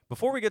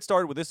Before we get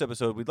started with this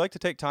episode, we'd like to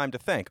take time to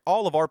thank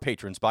all of our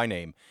patrons by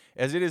name,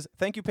 as it is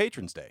Thank You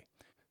Patrons Day.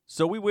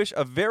 So we wish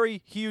a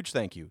very huge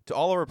thank you to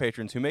all of our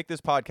patrons who make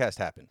this podcast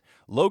happen.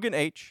 Logan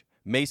H.,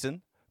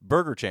 Mason,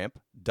 Burger Champ,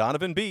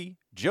 Donovan B.,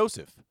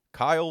 Joseph,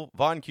 Kyle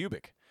Von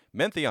Kubic,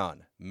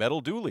 Mentheon,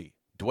 Metal Dooley,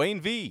 Dwayne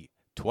V.,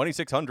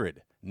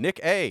 2600, Nick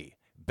A.,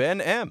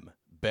 Ben M.,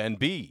 Ben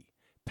B.,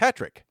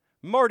 Patrick,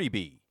 Marty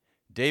B.,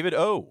 David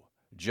O.,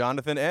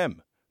 Jonathan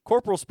M.,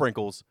 Corporal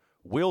Sprinkles,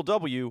 Will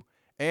W.,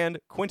 and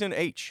Quentin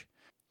H.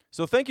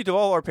 So thank you to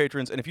all our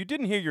patrons, and if you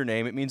didn't hear your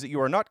name, it means that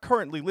you are not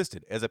currently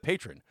listed as a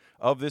patron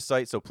of this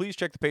site, so please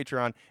check the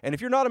Patreon. And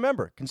if you're not a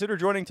member, consider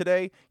joining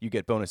today. You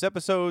get bonus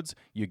episodes,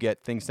 you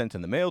get things sent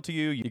in the mail to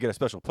you, you get a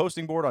special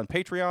posting board on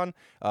Patreon,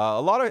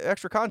 a lot of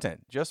extra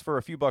content just for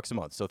a few bucks a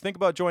month. So think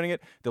about joining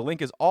it. The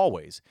link is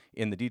always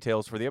in the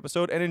details for the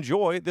episode, and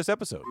enjoy this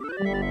episode.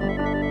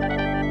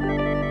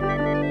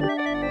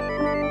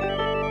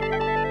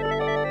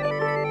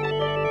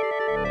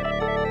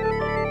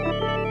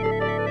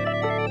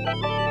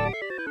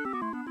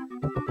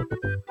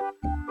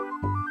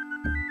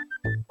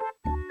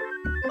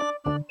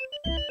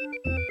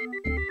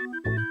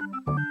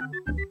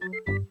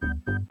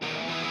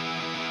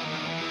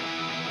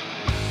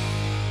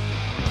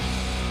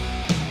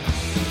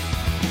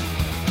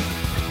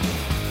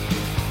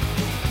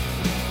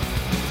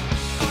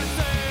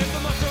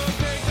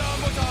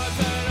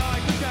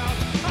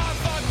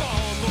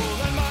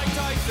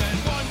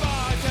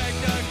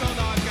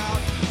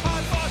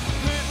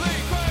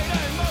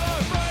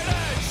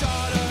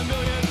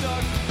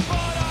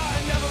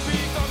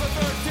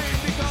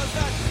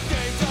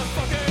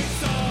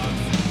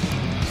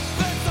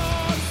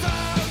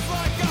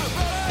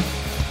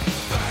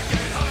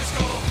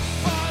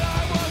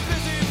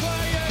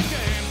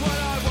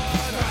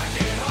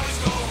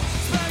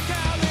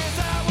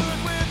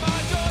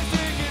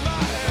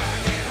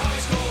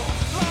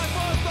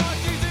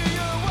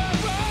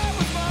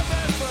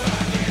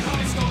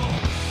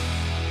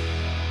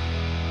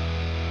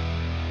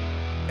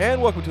 And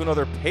welcome to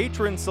another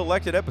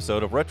patron-selected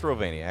episode of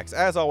Retrovaniacs.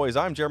 As always,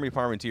 I'm Jeremy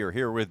Parmentier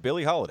here with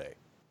Billy Holiday.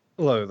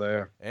 Hello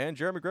there. And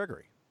Jeremy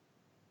Gregory.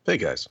 Hey,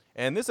 guys.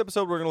 And this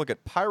episode, we're going to look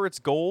at Pirates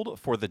Gold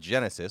for the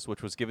Genesis,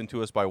 which was given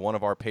to us by one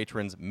of our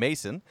patrons,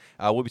 Mason.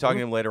 We'll be talking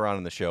to him later on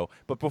in the show.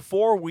 But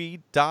before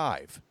we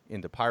dive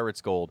into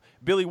Pirates Gold,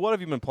 Billy, what have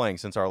you been playing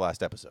since our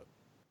last episode?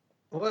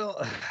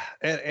 Well,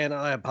 and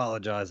I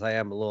apologize. I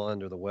am a little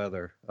under the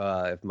weather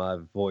if my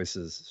voice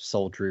is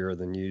sultrier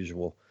than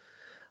usual.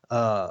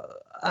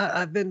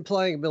 I've been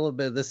playing a little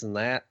bit of this and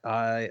that.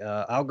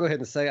 I'll go ahead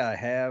and say I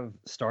have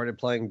started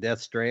playing Death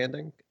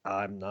Stranding.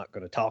 I'm not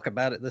going to talk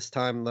about it this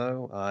time,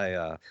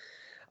 though.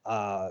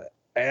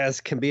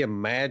 As can be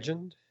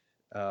imagined,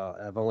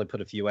 I've only put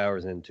a few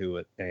hours into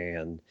it,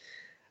 and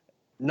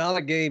not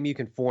a game you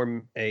can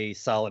form a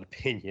solid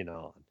opinion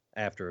on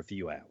after a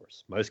few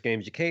hours. Most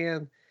games you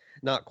can,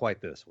 not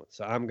quite this one.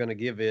 So I'm going to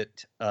give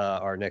it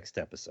our next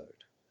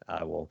episode.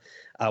 I will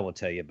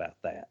tell you about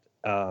that.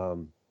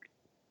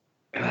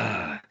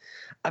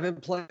 I've been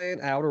playing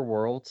Outer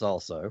Worlds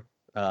also.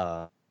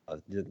 I've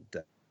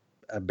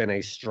been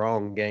a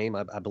strong game.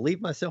 I believe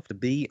myself to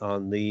be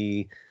on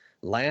the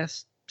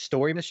last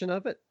story mission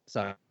of it.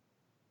 So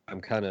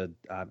I'm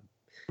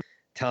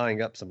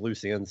tying up some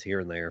loose ends here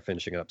and there,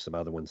 finishing up some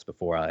other ones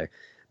before I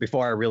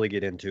really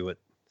get into it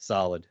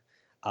solid.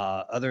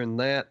 Other than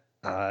that,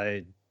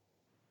 I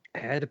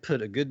had to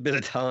put a good bit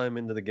of time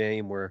into the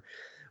game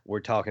we're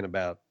talking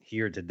about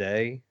here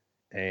today.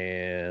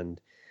 And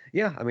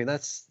yeah, I mean,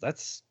 that's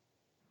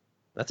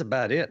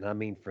about it. And I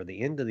mean, for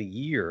the end of the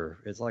year,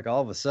 it's like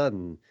all of a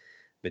sudden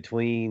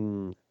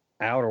between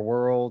Outer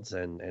Worlds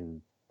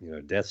and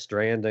Death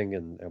Stranding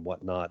and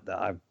whatnot,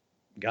 I've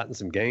gotten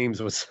some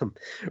games with some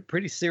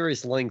pretty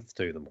serious length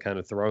to them kind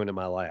of thrown in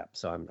my lap.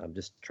 So I'm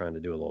just trying to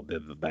do a little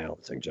bit of a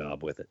balancing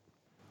job with it.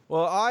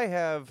 Well, I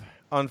have,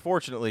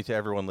 unfortunately to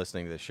everyone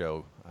listening to this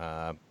show,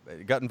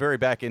 gotten very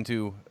back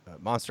into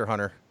Monster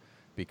Hunter,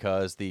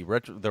 because the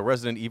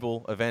Resident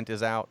Evil event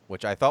is out,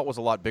 which I thought was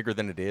a lot bigger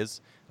than it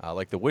is.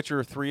 Like the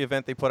Witcher 3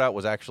 event they put out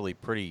was actually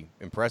pretty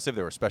impressive.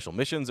 There were special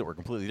missions that were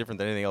completely different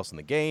than anything else in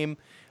the game.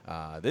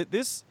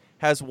 This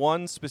has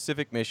one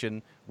specific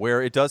mission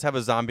where it does have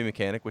a zombie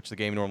mechanic, which the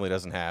game normally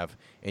doesn't have,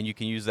 and you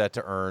can use that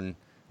to earn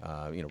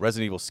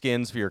Resident Evil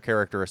skins for your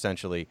character,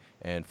 essentially,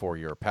 and for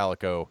your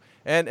Palico.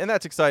 And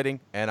that's exciting,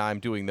 and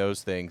I'm doing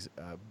those things.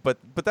 But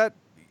that,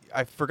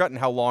 I've forgotten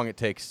how long it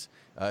takes,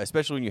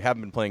 especially when you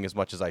haven't been playing as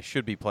much as I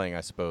should be playing,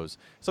 I suppose.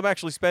 So I'm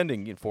actually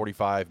spending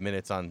 45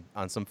 minutes on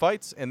some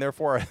fights, and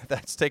therefore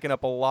that's taken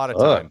up a lot of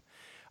time.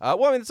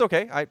 Well, I mean, it's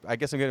okay. I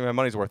guess I'm getting my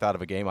money's worth out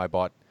of a game I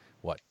bought,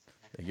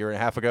 a year and a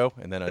half ago,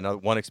 and then another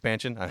one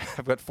expansion.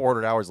 I've got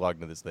 400 hours logged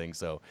into this thing,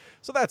 so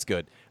that's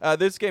good.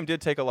 This game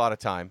did take a lot of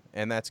time,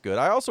 and that's good.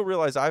 I also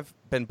realize I've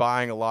been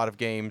buying a lot of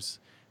games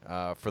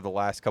for the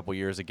last couple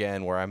years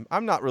again, where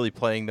I'm not really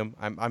playing them.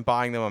 I'm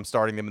buying them, I'm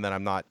starting them, and then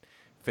I'm not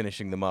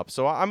finishing them up.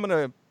 So I'm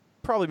gonna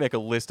probably make a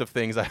list of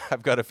things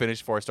I've got to finish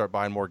before I start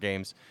buying more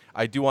games.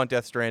 I do want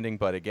Death Stranding,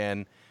 but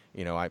again,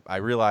 You know, I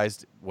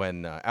realized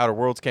when Outer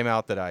Worlds came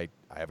out that I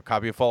have a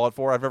copy of Fallout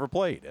 4 I've never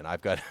played, and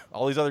I've got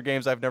all these other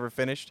games I've never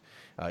finished,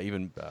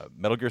 even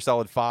Metal Gear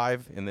Solid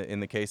 5 in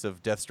the case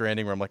of Death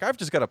Stranding, where I'm like, I've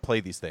just got to play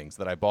these things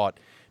that I bought,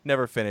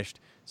 never finished.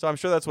 So I'm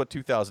sure that's what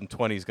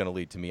 2020 is going to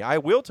lead to me. I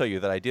will tell you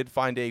that I did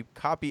find a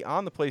copy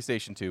on the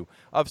PlayStation 2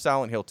 of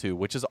Silent Hill 2,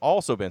 which has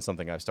also been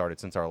something I've started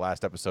since our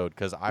last episode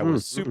because I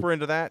was super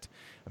into that.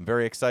 I'm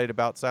very excited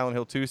about Silent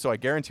Hill 2, so I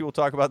guarantee we'll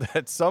talk about that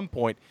at some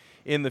point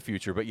in the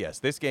future. But yes,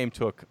 this game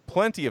took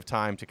plenty of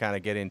time to kind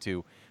of get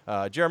into.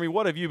 Jeremy,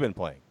 what have you been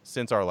playing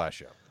since our last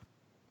show?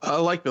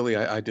 Like Billy,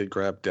 I did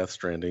grab Death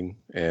Stranding,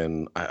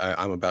 and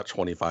I'm about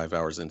 25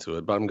 hours into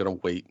it, but I'm going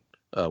to wait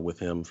with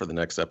him for the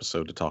next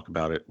episode to talk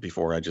about it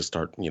before I just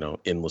start,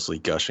 endlessly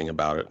gushing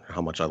about it,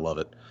 how much I love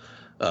it.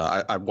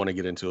 I want to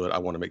get into it. I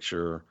want to make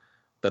sure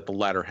that the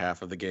latter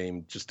half of the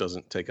game just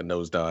doesn't take a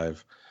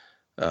nosedive.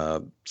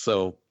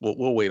 So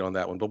we'll wait on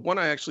that one. But one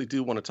I actually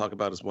do want to talk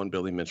about is one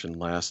Billy mentioned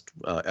last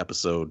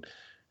episode,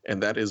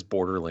 and that is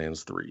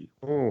Borderlands 3.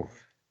 Oh,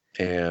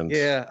 and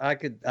yeah, I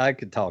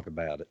could talk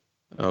about it.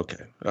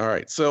 Okay, all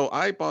right. So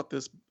I bought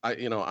this.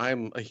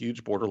 I'm a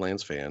huge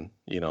Borderlands fan.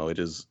 It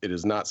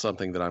is not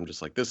something that I'm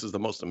just like, this is the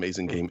most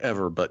amazing game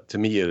ever. But to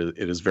me, it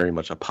is very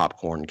much a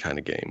popcorn kind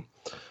of game.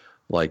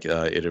 Like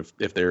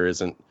if there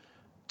isn't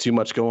too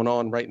much going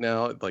on right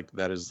now, like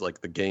that is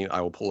like the game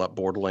I will pull up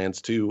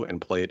Borderlands 2 and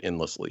play it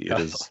endlessly. It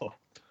is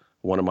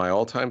one of my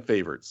all-time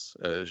favorites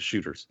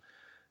shooters,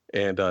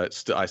 and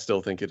I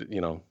still think it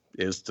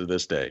is to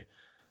this day.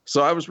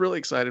 So I was really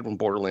excited when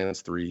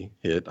Borderlands 3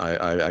 hit.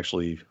 I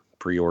actually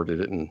pre-ordered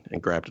it and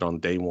grabbed it on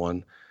day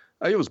one.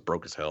 It was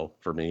broke as hell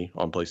for me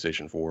on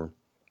PlayStation 4.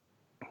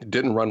 It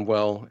didn't run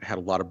well, had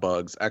a lot of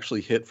bugs.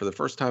 Actually hit for the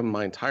first time in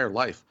my entire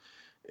life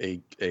a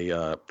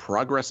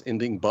progress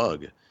ending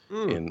bug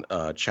in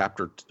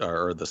chapter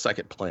or the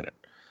second planet.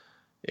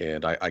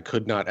 And I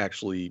could not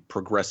actually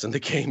progress in the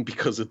game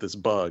because of this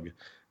bug.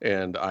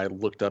 And I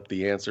looked up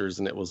the answers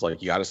and it was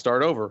like, you got to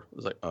start over. I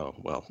was like, oh,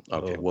 well,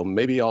 okay. Well,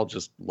 maybe I'll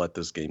just let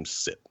this game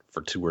sit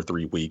for 2 or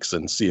 3 weeks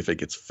and see if it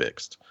gets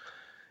fixed.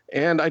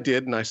 And I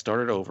did, and I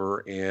started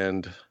over,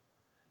 and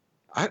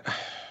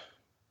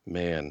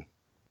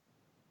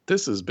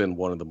this has been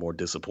one of the more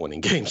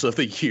disappointing games of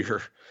the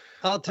year.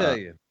 I'll tell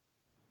you.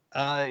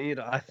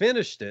 I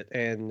finished it,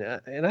 and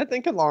I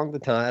think along the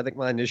time, I think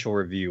my initial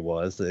review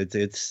was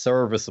it's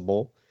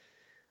serviceable.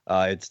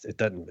 It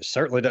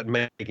certainly doesn't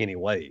make any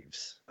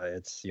waves.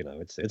 It's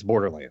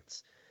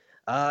Borderlands.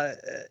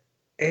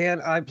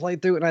 And I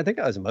played through it, and I think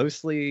I was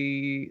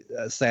mostly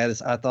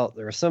satisfied. I thought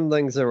there were some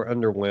things that were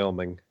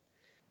underwhelming.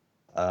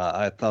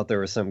 I thought there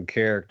were some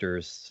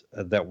characters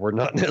that were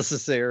not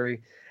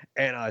necessary,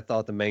 and I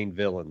thought the main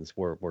villains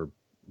were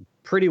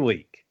pretty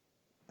weak.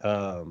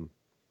 And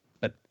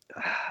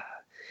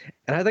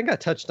I think I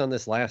touched on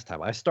this last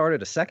time. I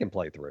started a second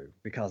playthrough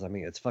because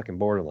it's fucking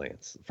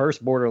Borderlands.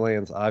 First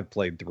Borderlands I've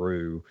played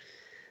through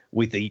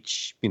with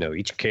each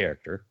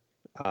character.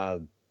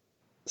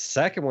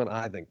 Second one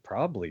I think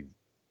probably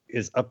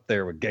is up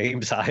there with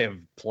games I have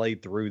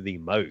played through the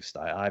most.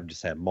 I've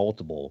just had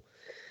multiple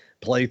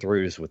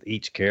playthroughs with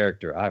each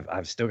character.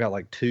 I've still got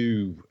like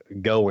 2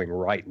 going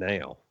right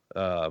now.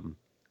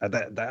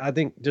 I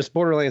think just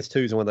Borderlands 2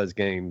 is one of those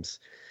games.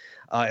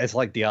 It's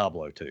like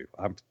Diablo 2.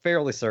 I'm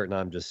fairly certain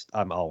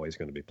I'm always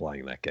going to be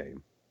playing that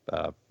game.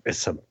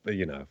 It's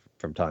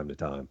from time to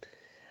time.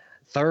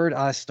 Third,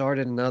 I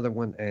started another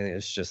one, and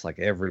it's just like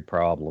every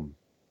problem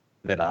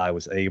that I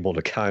was able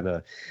to kind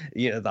of,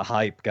 the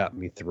hype got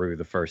me through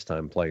the first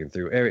time playing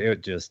through.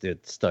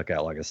 It stuck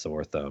out like a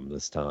sore thumb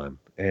this time,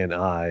 and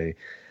I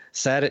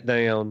sat it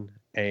down,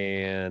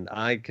 and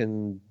I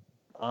can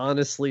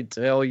honestly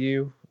tell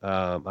you,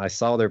 I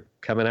saw they're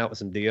coming out with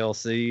some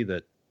DLC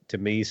that to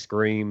me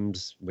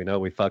screams, we know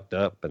we fucked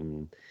up,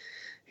 and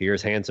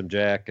here's Handsome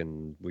Jack,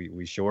 and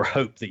we sure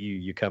hope that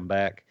you come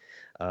back.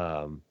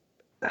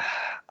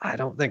 I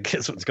don't think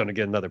this one's going to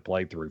get another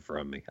playthrough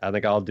from me. I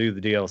think I'll do the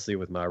DLC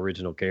with my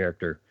original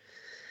character.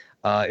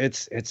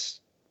 It's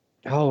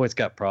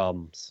got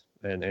problems,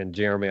 and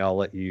Jeremy, I'll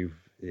let you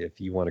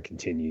if you want to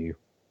continue.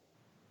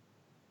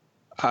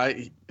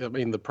 I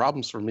mean, the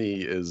problems for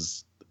me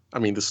is,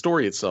 the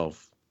story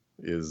itself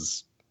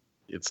it's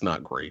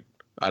not great.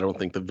 I don't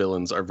think the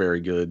villains are very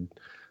good.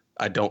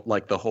 I don't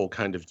like the whole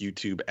kind of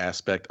YouTube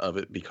aspect of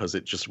it because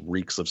it just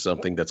reeks of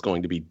something that's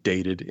going to be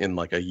dated in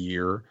like a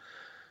year.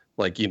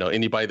 Like,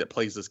 anybody that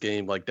plays this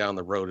game like down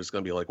the road is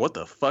going to be like, what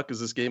the fuck is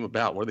this game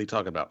about? What are they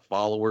talking about?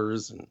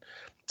 Followers and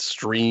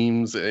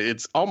streams?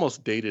 It's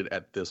almost dated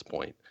at this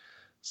point.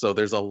 So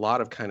there's a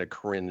lot of kind of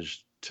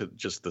cringe to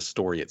just the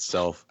story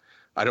itself.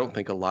 I don't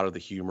think a lot of the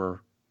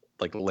humor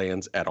like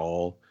lands at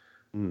all.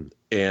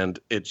 And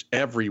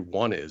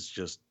everyone is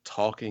just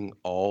talking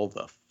all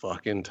the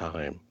fucking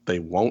time. They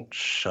won't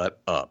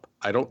shut up.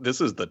 This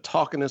is the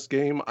talkingest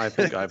game I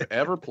think I've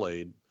ever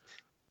played.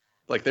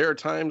 Like, there are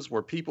times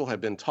where people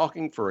have been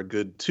talking for a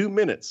good 2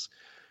 minutes,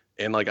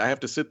 and like I have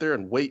to sit there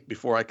and wait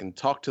before I can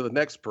talk to the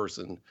next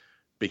person,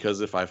 because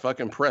if I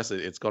fucking press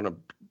it, it's gonna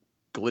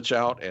glitch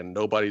out and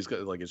nobody's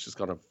gonna, like, it's just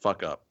gonna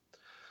fuck up.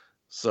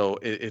 So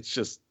it's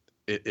just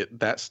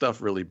that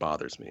stuff really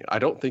bothers me. I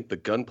don't think the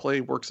gunplay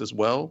works as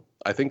well.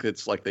 I think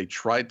it's like they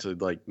tried to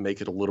like make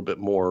it a little bit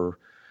more,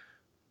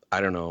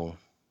 I don't know,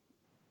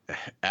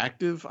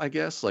 active, I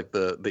guess. Like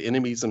the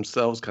enemies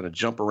themselves kind of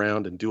jump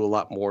around and do a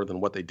lot more than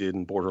what they did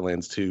in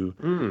Borderlands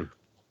 2.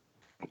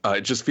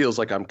 It just feels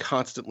like I'm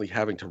constantly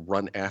having to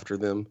run after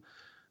them.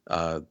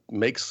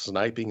 Makes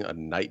sniping a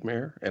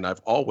nightmare, and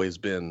I've always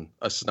been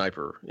a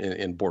sniper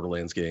in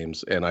Borderlands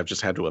games, and I've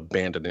just had to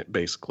abandon it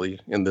basically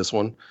in this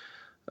one.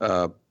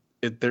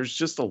 There's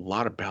just a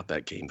lot about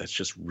that game that's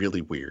just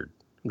really weird.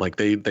 Like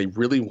they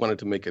really wanted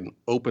to make an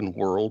open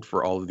world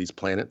for all of these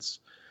planets,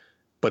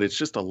 but it's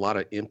just a lot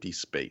of empty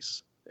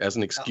space as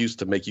an excuse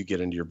to make you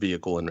get into your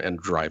vehicle and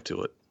drive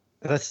to it.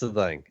 That's the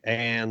thing,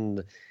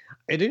 and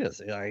it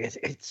is.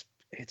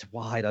 It's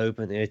wide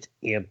open. It's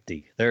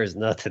empty. There is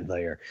nothing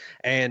there,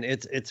 and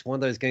it's one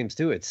of those games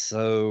too. It's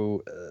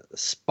so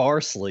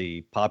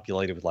sparsely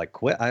populated with like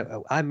quest.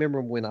 I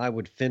remember when I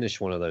would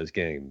finish one of those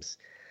games,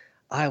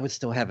 I would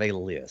still have a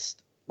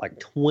list like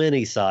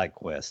 20 side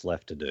quests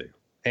left to do,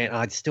 and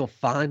I'd still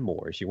find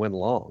more as you went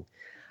along.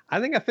 I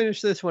think I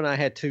finished this when I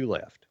had 2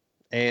 left,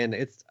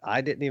 and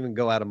I didn't even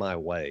go out of my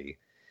way,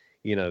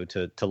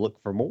 to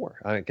look for more.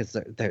 Because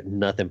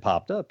nothing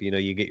popped up.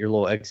 You get your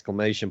little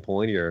exclamation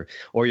point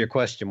or your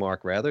question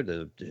mark rather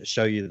to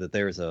show you that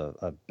there's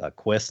a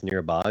quest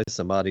nearby,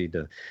 somebody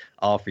to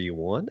offer you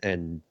one,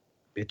 and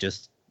you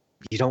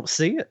don't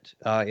see it.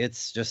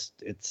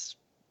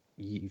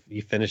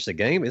 You finish the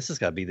game. This has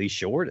got to be the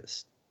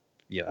shortest.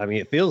 Yeah, I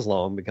mean it feels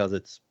long because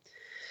it's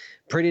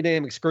pretty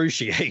damn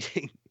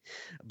excruciating,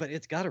 but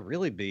it's got to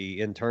really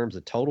be in terms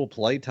of total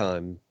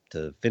playtime.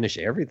 To finish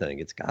everything,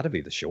 it's got to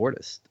be the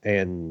shortest.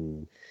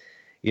 And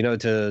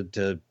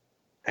to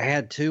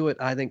add to it,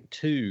 I think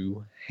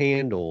 2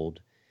 handled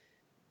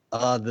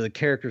the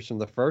characters from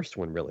the first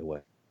one really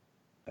well,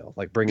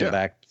 like bringing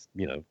back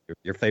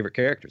your favorite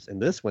characters. And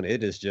this one,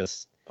 it is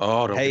just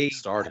don't get me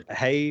started.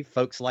 Hey,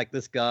 folks like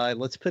this guy,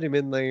 let's put him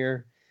in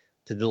there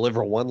to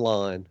deliver one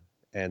line,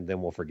 and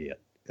then we'll forget.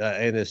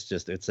 And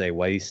it's a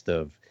waste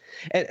of,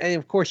 and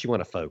of course you want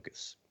to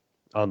focus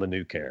on the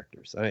new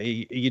characters.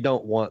 You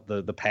don't want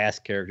the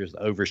past characters to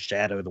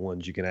overshadow the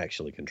ones you can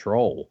actually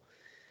control.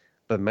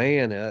 But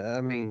man, I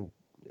mean,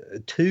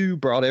 2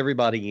 brought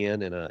everybody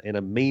in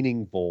a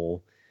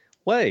meaningful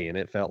way, and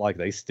it felt like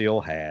they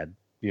still had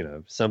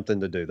something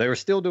to do. They were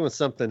still doing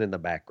something in the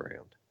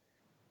background,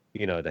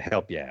 to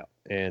help you out.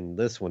 And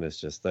this one is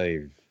just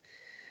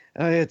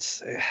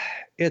it's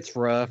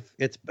rough.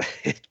 It's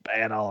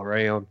bad all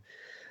around.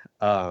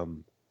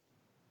 I'm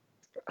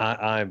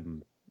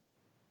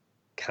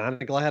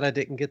kind of glad I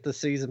didn't get the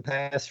season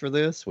pass for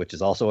this, which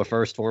is also a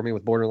first for me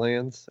with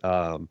Borderlands.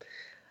 I'm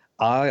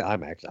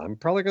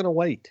probably going to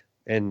wait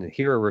and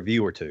hear a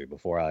review or 2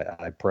 before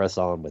I press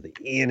on with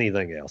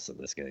anything else in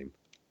this game.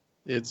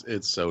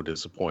 It's so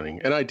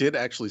disappointing. And I did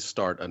actually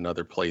start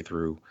another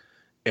playthrough,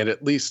 and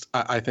at least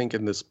I think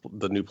in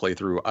the new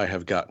playthrough I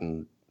have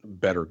gotten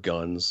better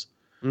guns.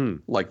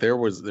 Like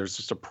there's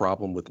just a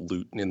problem with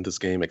loot in this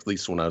game, at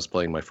least when I was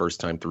playing my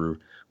first time through,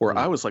 where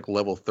I was like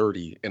level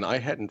 30 and I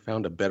hadn't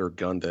found a better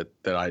gun that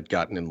I'd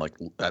gotten in like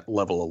at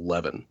level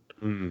 11.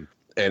 And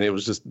it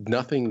was just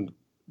nothing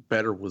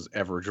better was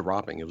ever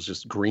dropping. It was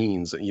just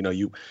greens.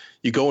 You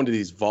go into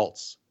these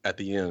vaults at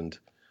the end.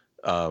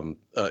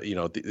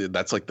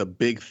 That's like the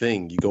big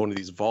thing. You go into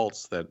these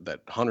vaults that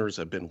hunters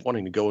have been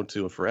wanting to go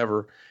into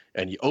forever,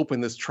 and you open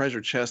this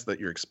treasure chest that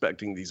you're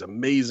expecting this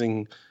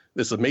amazing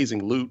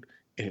loot.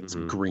 And it's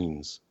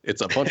greens.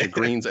 It's a bunch of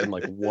greens and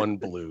like 1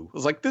 blue. I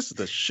was like, this is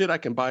the shit I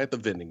can buy at the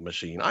vending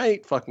machine. I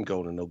ain't fucking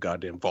going to no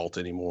goddamn vault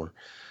anymore.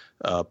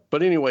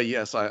 But anyway,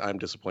 yes, I'm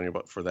disappointed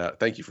for that.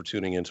 Thank you for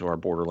tuning into our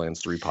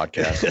Borderlands 3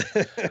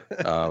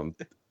 podcast.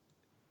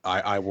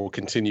 I will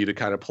continue to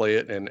kind of play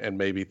it, and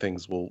maybe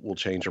things will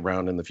change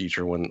around in the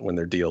future when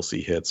their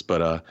DLC hits.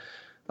 But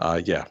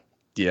that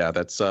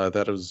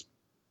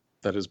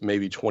is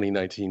maybe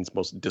 2019's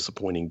most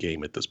disappointing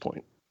game at this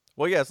point.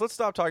 Well, yes, let's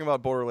stop talking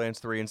about Borderlands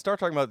 3 and start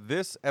talking about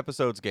this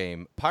episode's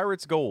game,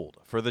 Pirates Gold,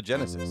 for the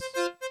Genesis.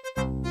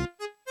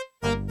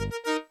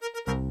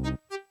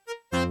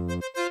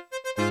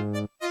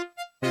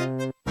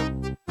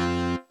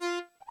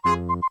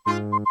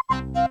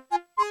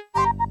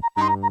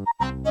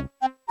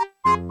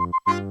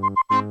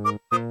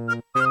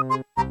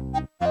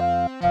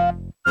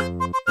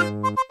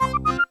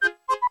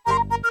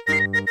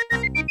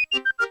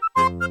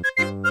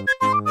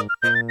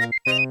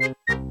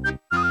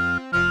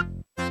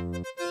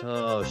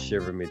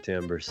 Shiver me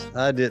timbers.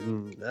 I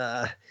didn't.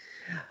 All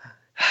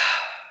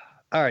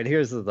right,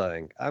 here's the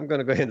thing. I'm going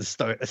to go ahead and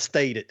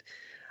state it.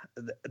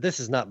 This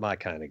is not my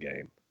kind of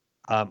game.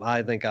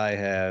 I think I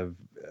have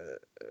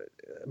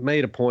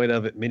made a point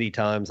of it many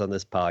times on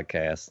this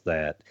podcast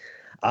that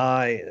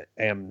I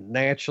am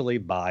naturally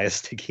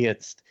biased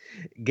against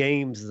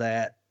games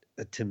that,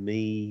 to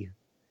me,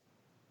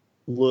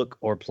 look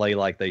or play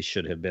like they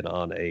should have been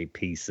on a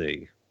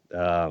PC.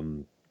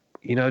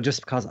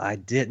 just because I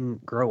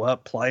didn't grow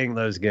up playing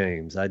those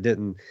games. I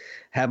didn't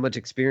have much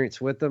experience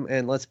with them.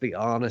 And let's be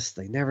honest,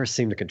 they never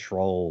seem to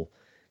control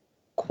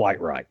quite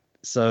right.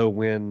 So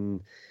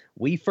when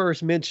we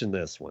first mentioned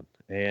this one,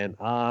 and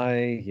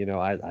I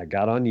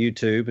got on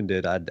YouTube and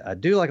I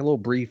do like a little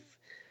brief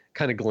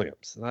kind of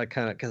glimpse, and I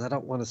kind of because I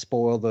don't want to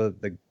spoil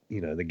the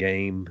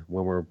game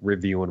when we're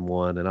reviewing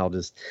one, and I'll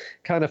just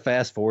kind of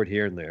fast forward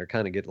here and there,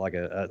 kind of get like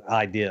an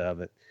idea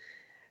of it,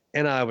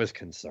 and I was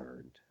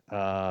concerned.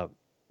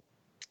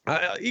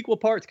 Equal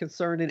parts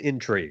concerned and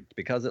intrigued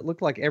because it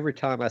looked like every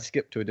time I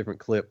skipped to a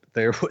different clip,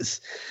 there was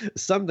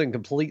something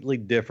completely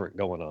different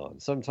going on.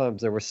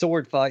 Sometimes there was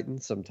sword fighting.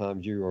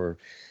 Sometimes you're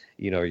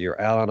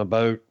out on a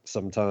boat.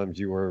 Sometimes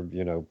you were,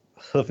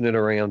 hoofing it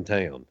around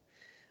town.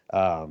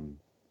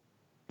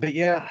 But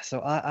yeah, so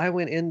I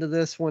went into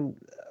this one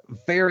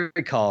very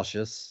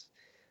cautious,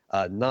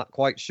 not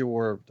quite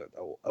sure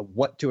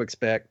what to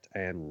expect,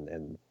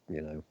 and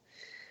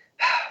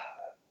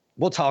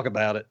we'll talk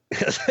about it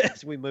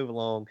as we move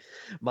along.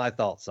 My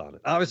thoughts on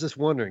it. I was just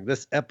wondering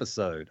this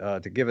episode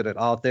to give it an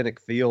authentic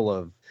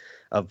feel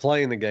of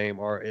playing the game,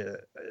 or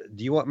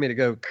do you want me to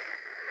go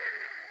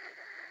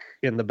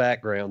in the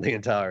background the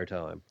entire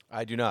time?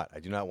 I do not. I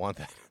do not want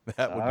that.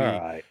 That would be all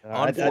right.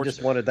 I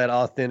just wanted that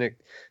authentic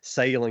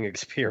sailing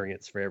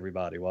experience for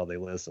everybody while they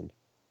listen.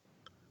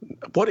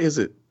 What is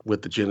it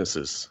with the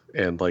Genesis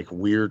and like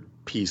weird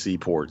PC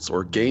ports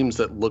or games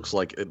that looks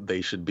like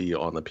they should be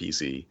on the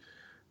PC?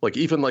 Like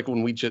even like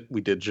when we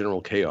did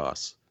General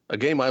Chaos, a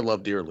game I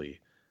love dearly,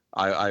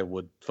 I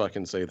would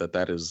fucking say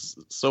that is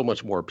so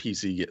much more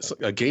PC,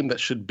 a game that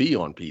should be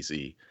on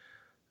PC,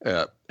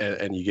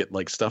 and you get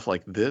like stuff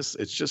like this.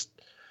 It's just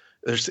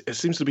it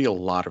seems to be a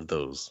lot of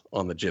those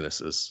on the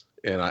Genesis,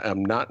 and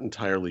I'm not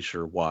entirely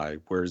sure why.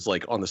 Whereas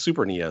like on the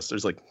Super NES,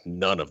 there's like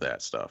none of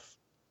that stuff.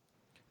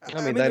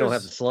 I mean they don't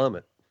have to slum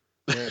it.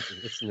 Yeah,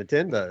 it's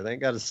Nintendo. They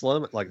ain't got to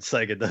slum it like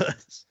Sega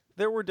does.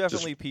 There were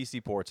definitely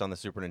PC ports on the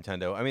Super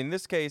Nintendo. I mean, in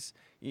this case,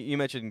 you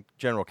mentioned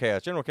General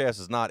Chaos. General Chaos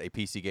is not a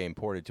PC game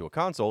ported to a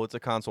console. It's a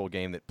console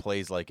game that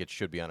plays like it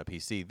should be on a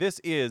PC.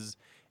 This is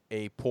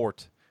a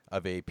port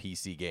of a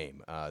PC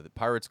game. The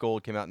Pirates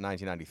Gold came out in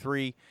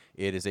 1993.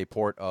 It is a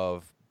port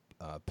of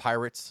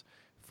Pirates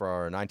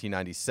for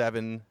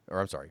 1997,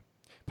 or I'm sorry,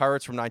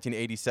 Pirates from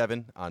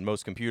 1987 on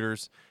most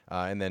computers,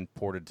 and then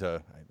ported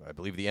to, I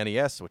believe, the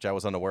NES, which I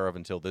was unaware of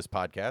until this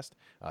podcast.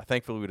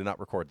 Thankfully, we did not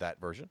record that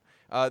version.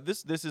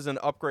 This is an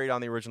upgrade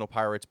on the original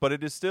Pirates, but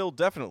it is still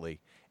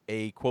definitely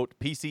a, quote,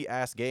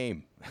 PC-ass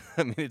game.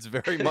 I mean, it's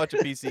very much a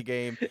PC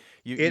game.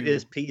 It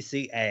is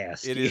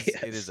PC-ass. It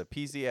is a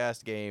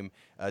PC-ass game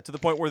to the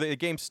point where the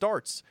game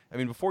starts. I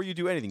mean, before you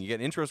do anything, you get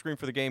an intro screen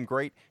for the game,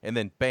 great, and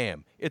then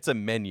bam, it's a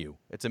menu.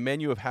 It's a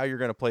menu of how you're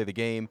going to play the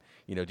game.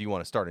 Do you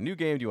want to start a new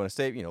game? Do you want to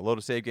save, load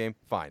a save game?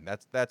 Fine,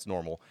 that's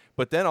normal.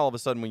 But then all of a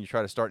sudden, when you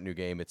try to start a new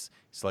game, it's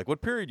like,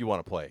 what period you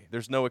want to play?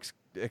 There's no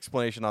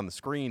explanation on the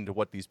screen to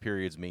what these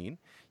periods mean.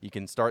 You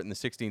can start in the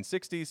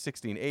 1660s,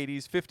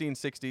 1680s,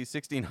 1560s,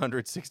 1600s,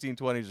 1620s,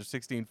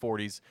 or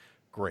 1640s.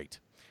 Great.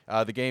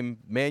 The game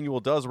manual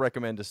does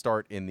recommend to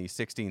start in the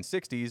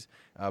 1660s,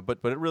 but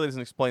it really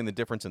doesn't explain the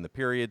difference in the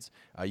periods.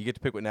 You get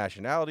to pick what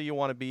nationality you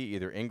want to be,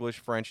 either English,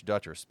 French,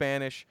 Dutch, or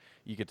Spanish.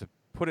 You get to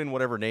put in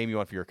whatever name you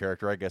want for your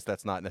character. I guess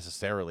that's not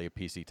necessarily a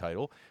PC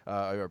title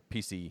or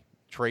PC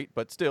trait,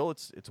 but still,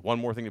 it's one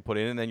more thing to put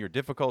in, and then your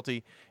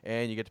difficulty,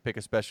 and you get to pick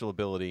a special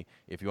ability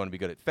if you want to be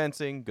good at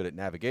fencing, good at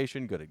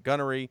navigation, good at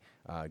gunnery,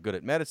 good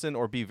at medicine,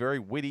 or be very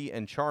witty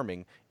and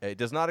charming. It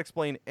does not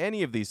explain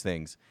any of these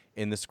things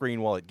in the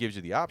screen while it gives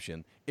you the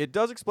option. It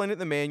does explain it in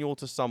the manual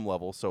to some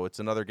level, so it's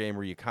another game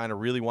where you kind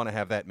of really want to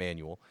have that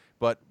manual,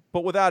 but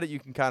without it, you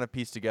can kind of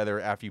piece together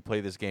after you play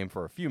this game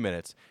for a few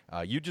minutes.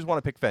 You just want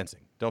to pick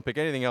fencing. Don't pick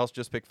anything else,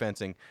 just pick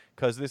fencing,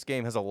 because this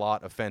game has a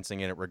lot of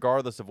fencing in it,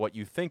 regardless of what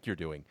you think you're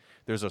doing.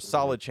 There's a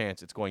solid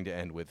chance it's going to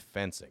end with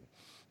fencing.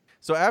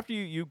 So after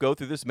you go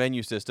through this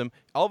menu system,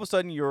 all of a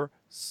sudden you're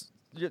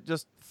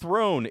just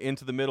thrown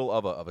into the middle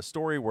of a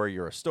story where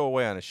you're a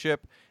stowaway on a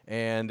ship,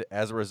 and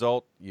as a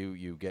result,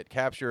 you get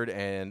captured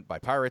by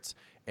pirates,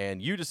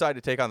 and you decide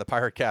to take on the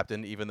pirate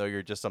captain, even though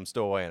you're just some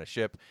stowaway on a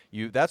ship.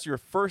 That's your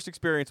first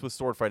experience with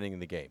sword fighting in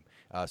the game.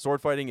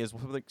 Sword fighting is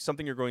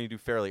something you're going to do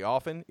fairly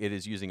often. It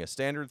is using a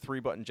standard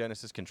 3-button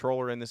Genesis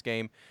controller in this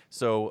game,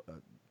 so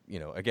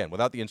again,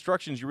 without the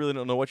instructions, you really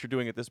don't know what you're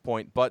doing at this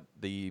point, but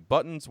the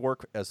buttons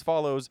work as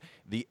follows.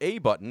 The A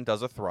button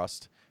does a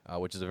thrust,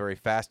 which is a very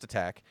fast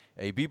attack.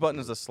 A B button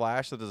is a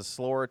slash that does a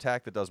slower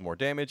attack that does more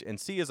damage, and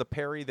C is a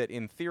parry that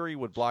in theory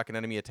would block an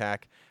enemy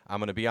attack. I'm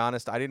going to be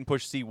honest, I didn't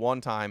push C one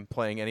time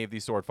playing any of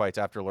these sword fights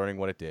after learning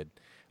what it did.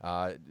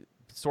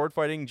 Sword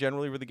fighting,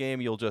 generally with the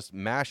game, you'll just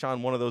mash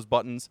on one of those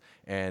buttons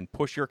and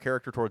push your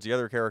character towards the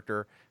other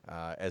character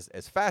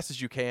as fast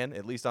as you can,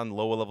 at least on the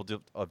lower level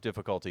of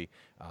difficulty.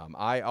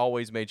 I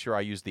always made sure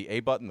I used the A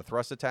button, the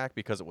thrust attack,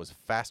 because it was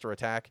faster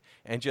attack,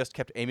 and just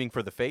kept aiming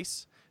for the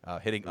face,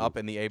 hitting up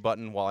in the A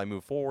button while I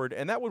move forward,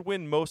 and that would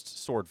win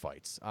most sword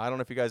fights. I don't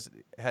know if you guys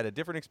had a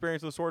different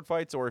experience with sword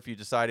fights, or if you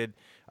decided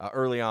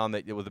early on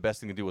that the best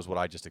thing to do was what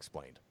I just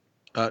explained.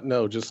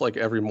 No, just like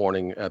every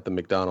morning at the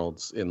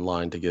McDonald's in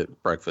line to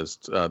get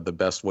breakfast, the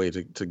best way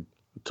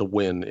to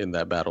win in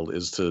that battle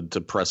is to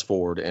press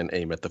forward and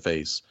aim at the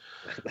face.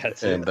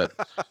 That's And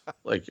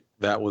it.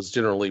 that was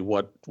generally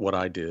what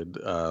I did.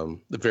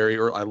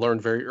 I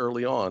learned very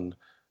early on.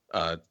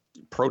 Uh,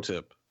 Pro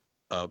tip: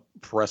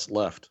 press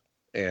left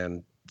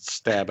and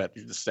stab at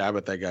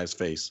that guy's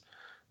face.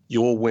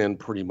 You will win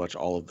pretty much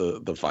all of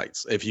the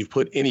fights if you've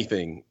put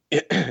anything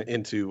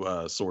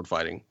into sword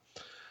fighting.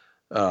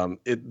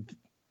 It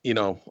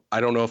I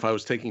don't know if I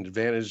was taking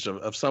advantage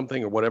of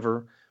something or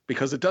whatever,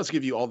 because it does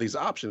give you all these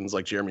options,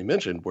 like Jeremy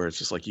mentioned, where it's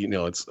just like,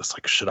 it's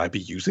like, should I be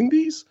using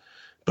these?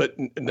 But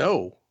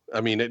no,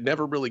 I mean, it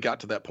never really got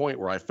to that point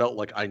where I felt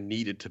like I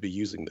needed to be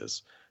using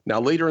this. Now,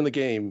 later in the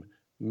game,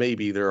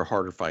 maybe there are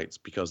harder fights,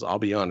 because I'll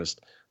be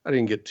honest, I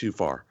didn't get too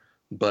far,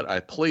 but I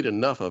played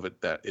enough of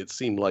it that it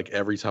seemed like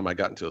every time I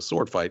got into a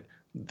sword fight,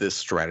 this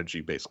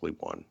strategy basically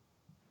won.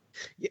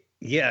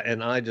 Yeah,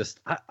 and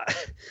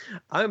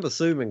I'm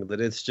assuming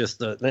that it's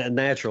just a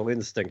natural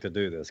instinct to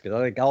do this, because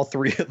I think all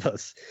three of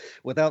us,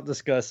 without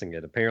discussing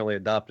it, apparently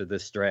adopted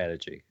this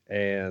strategy.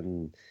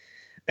 And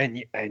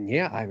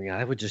yeah, I mean,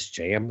 I would just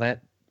jam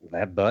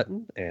that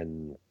button,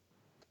 and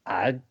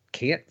I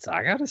can't.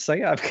 I gotta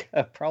say, I've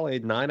got probably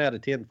 9 out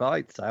of 10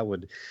 fights I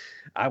would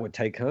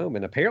take home,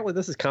 and apparently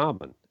this is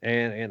common.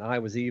 And I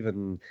was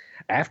even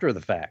after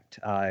the fact,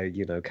 I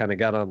kind of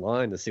got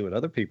online to see what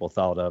other people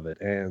thought of it,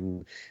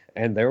 and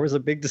there was a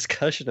big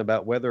discussion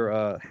about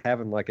whether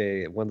having like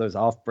one of those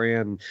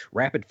off-brand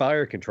rapid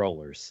fire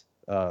controllers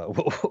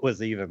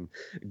was even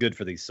good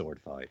for these sword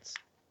fights.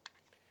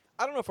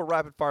 I don't know if a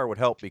rapid fire would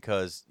help,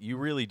 because you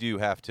really do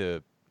have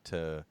to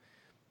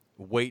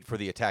wait for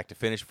the attack to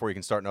finish before you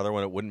can start another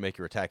one. It wouldn't make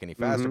your attack any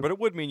faster, Hmm. but it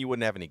would mean you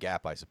wouldn't have any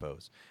gap, I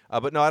suppose.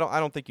 But no, I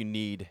don't think you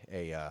need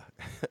a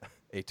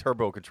a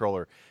turbo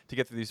controller to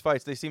get through these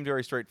fights. They seem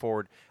very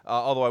straightforward.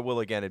 Although I will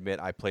again admit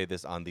I played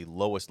this on the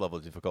lowest level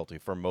of difficulty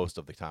for most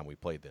of the time we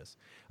played this.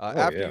 Oh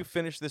After yeah. you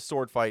finish this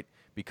sword fight,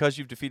 because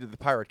you've defeated the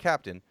pirate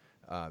captain,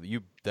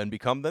 you then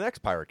become the next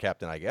pirate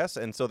captain, I guess.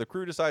 And so the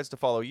crew decides to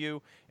follow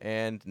you,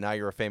 and now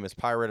you're a famous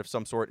pirate of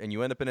some sort, and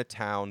you end up in a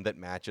town that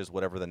matches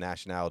whatever the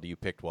nationality you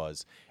picked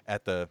was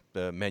at the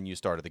menu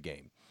start of the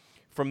game.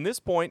 From this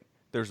point,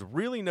 there's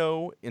really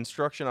no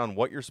instruction on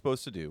what you're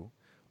supposed to do,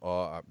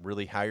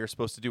 really how you're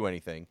supposed to do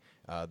anything.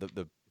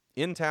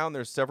 In town,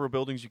 there's several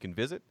buildings you can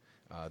visit.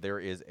 There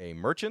is a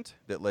merchant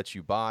that lets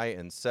you buy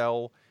and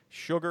sell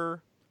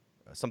sugar,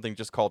 something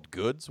just called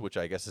goods, which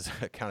I guess is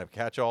a kind of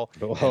catch-all,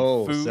 and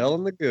Oh, food.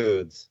 selling the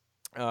goods.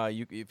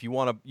 If you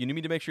want to, you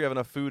need to make sure you have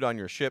enough food on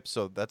your ship.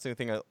 So that's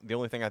the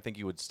only thing I think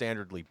you would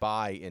standardly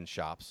buy in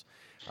shops.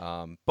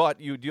 But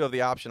you do have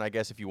the option, I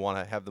guess, if you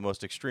want to have the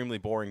most extremely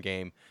boring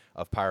game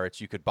of pirates,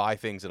 you could buy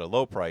things at a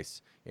low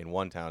price in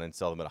one town and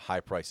sell them at a high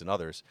price in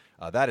others.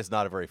 That is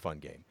not a very fun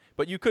game.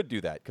 But you could do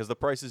that, because the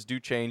prices do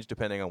change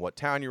depending on what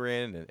town you're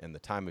in and the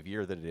time of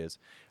year that it is.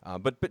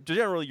 But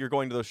generally, you're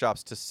going to those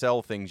shops to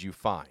sell things you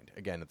find.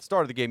 Again, at the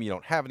start of the game, you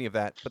don't have any of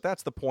that, but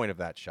that's the point of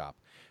that shop.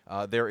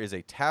 There is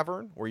a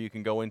tavern where you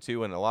can go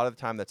into, and a lot of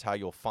the time that's how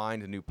you'll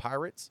find new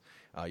pirates.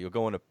 You'll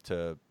go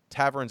into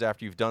taverns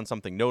after you've done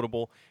something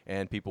notable,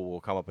 and people will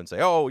come up and say,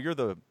 "Oh, you're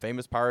the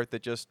famous pirate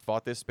that just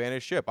fought this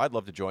Spanish ship. I'd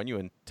love to join you,"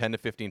 and 10 to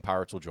 15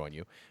 pirates will join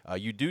you.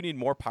 You do need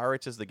more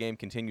pirates as the game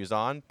continues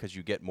on, because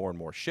you get more and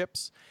more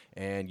ships,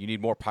 and you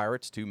need more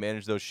pirates to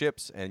manage those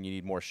ships, and you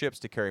need more ships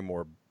to carry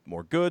more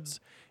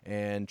goods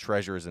and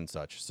treasures and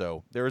such.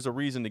 So there is a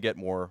reason to get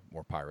more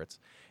pirates.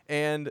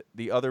 And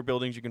the other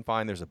buildings you can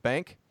find, there's a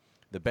bank.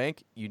 The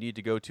bank you need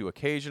to go to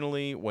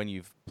occasionally when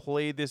you've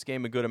played this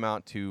game a good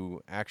amount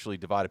to actually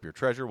divide up your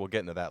treasure. We'll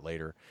get into that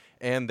later.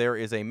 And there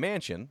is a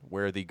mansion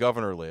where the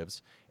governor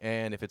lives.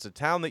 And if it's a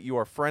town that you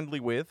are friendly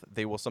with,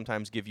 they will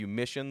sometimes give you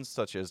missions,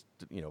 such as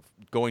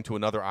going to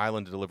another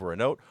island to deliver a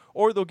note,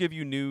 or they'll give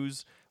you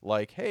news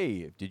like,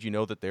 "Hey, did you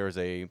know that there's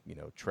a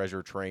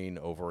treasure train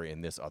over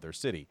in this other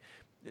city?"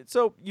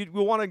 So you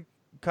will want to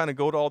kind of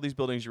go to all these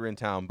buildings you're in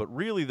town, but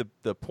really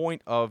the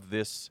point of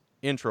this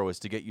intro is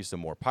to get you some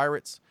more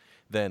pirates,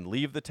 then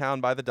leave the town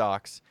by the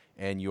docks,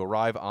 and you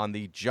arrive on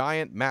the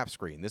giant map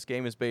screen. This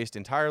game is based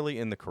entirely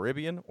in the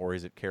Caribbean, or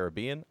is it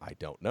Caribbean? I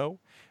don't know.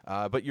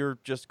 But you're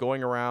just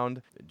going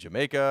around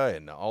Jamaica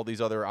and all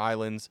these other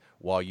islands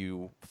while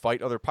you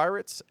fight other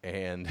pirates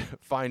and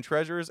find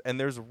treasures, and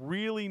there's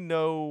really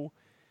no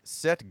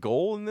set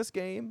goal in this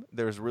game.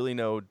 There's really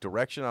no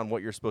direction on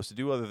what you're supposed to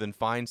do other than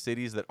find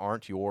cities that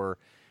aren't your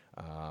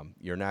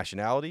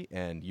nationality,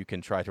 and you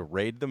can try to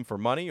raid them for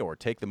money or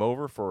take them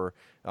over for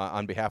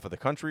on behalf of the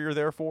country you're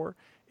there for.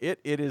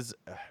 It's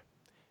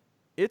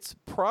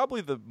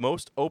probably the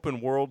most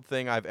open world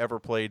thing I've ever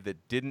played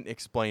that didn't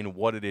explain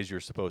what it is you're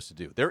supposed to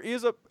do. There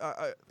is a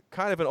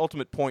kind of an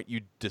ultimate point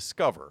you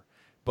discover,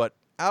 but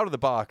out of the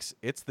box,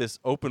 it's this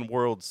open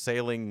world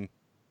sailing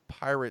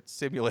pirate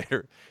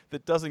simulator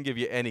that doesn't give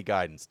you any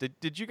guidance.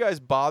 Did you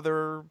guys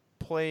bother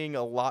playing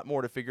a lot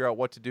more to figure out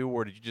what to do,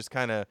 or did you just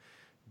kind of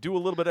do a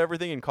little bit of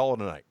everything and call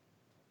it a night?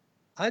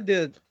 I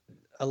did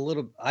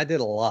I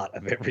did a lot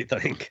of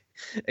everything.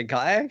 And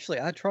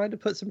I tried to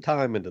put some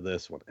time into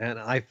this one, and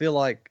I feel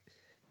like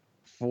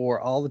for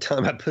all the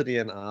time I put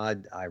in,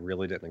 I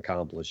really didn't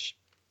accomplish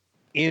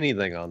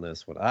anything on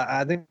this one.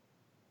 I think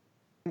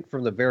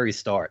from the very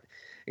start,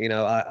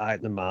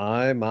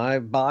 my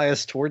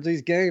bias towards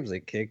these games,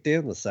 it kicked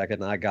in the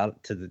second I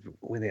got to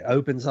when it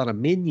opens on a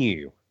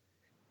menu.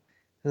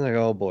 I'm like,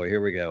 oh boy,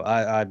 here we go.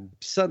 I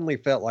suddenly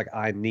felt like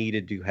I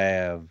needed to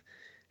have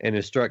an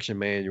instruction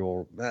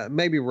manual,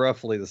 maybe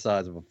roughly the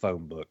size of a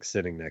phone book,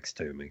 sitting next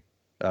to me,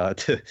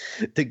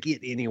 to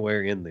get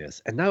anywhere in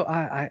this. And no,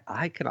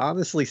 I can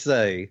honestly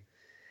say,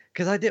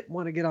 because I didn't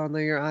want to get on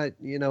there. At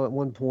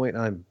one point,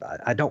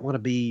 I don't want to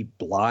be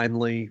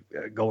blindly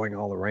going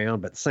all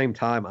around, but at the same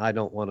time, I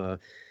don't want to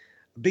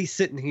be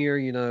sitting here,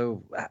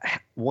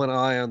 one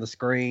eye on the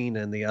screen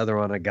and the other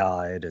on a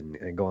guide,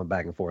 and going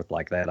back and forth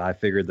like that. I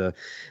figured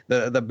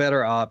the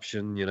better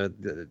option,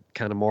 the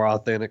kind of more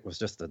authentic, was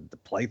just to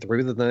play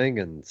through the thing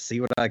and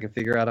see what I can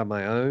figure out on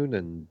my own.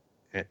 And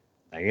the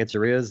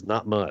answer is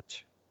not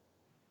much.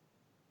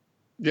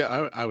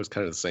 Yeah, I was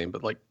kind of the same,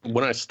 but like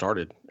when I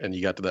started and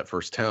you got to that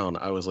first town,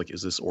 I was like,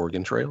 is this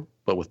Oregon Trail,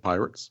 but with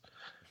pirates?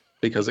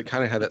 Because it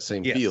kind of had that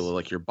same feel. Yes.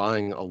 Like you're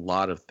buying a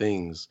lot of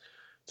things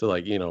to,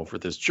 like, for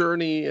this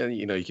journey, and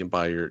you can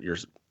buy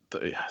the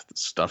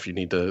stuff you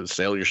need to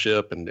sail your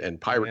ship and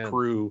pirate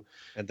crew.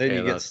 And then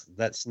you get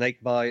that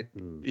snake bite.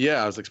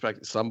 Yeah, I was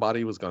expecting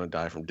somebody was going to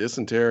die from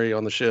dysentery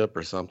on the ship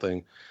or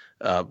something.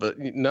 But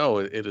no,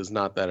 it is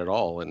not that at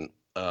all. And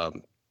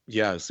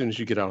yeah, as soon as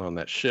you get out on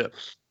that ship,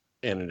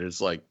 and it is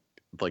like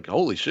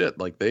holy shit,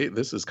 like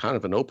this is kind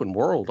of an open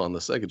world on the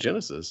Sega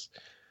Genesis.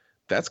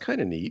 That's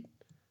kind of neat.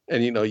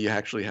 And you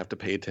actually have to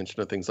pay attention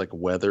to things like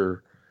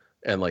weather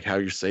and like how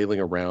you're sailing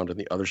around and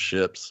the other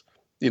ships.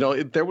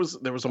 There was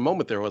a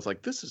moment there where I was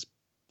like, this is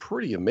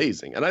pretty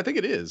amazing. And I think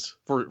it is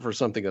for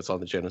something that's on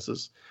the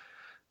Genesis.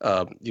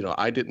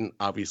 I didn't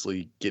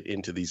obviously get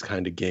into these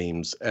kind of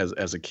games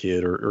as a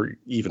kid or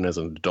even as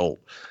an adult.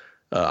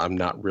 I'm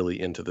not really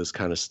into this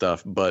kind of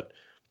stuff, but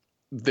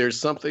there's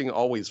something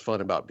always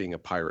fun about being a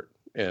pirate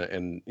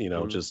and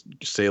just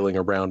sailing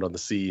around on the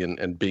sea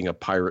and being a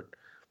pirate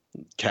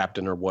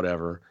captain or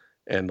whatever.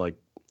 And like,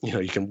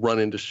 you can run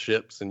into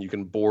ships and you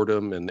can board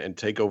them and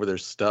take over their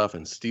stuff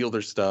and steal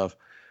their stuff.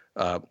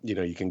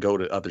 You can go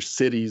to other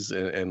cities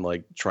and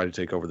like try to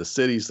take over the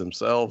cities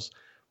themselves.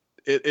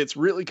 It's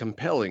really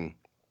compelling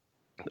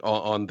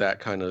on that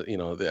kind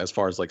of, as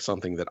far as like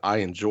something that I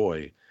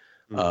enjoy.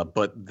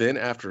 But then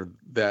after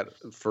that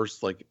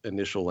first like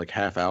initial like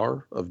half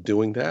hour of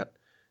doing that,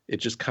 it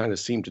just kind of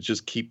seemed to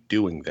just keep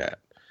doing that.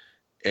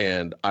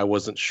 And I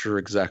wasn't sure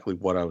exactly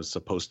what I was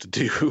supposed to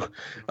do.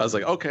 I was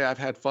like, okay, I've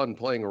had fun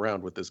playing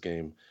around with this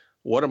game.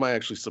 What am I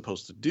actually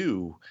supposed to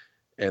do?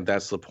 And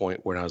that's the point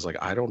where I was like,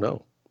 I don't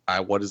know.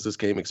 What is this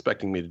game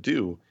expecting me to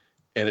do?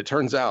 And it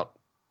turns out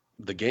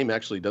the game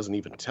actually doesn't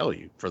even tell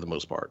you for the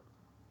most part.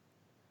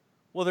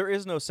 Well, there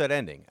is no set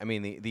ending. I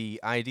mean, the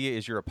idea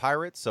is you're a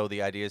pirate, so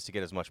the idea is to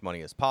get as much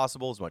money as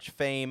possible, as much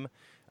fame,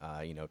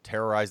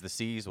 terrorize the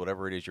seas,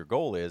 whatever it is your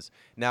goal is.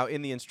 Now,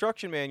 in the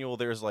instruction manual,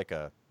 there's like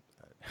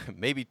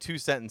maybe 2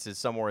 sentences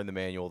somewhere in the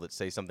manual that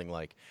say something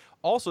like,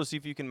 also see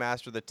if you can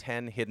master the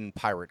 10 hidden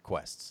pirate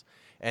quests.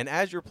 And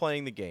as you're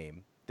playing the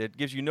game, that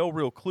gives you no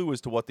real clue as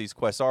to what these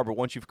quests are, but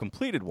once you've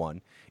completed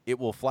one, it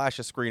will flash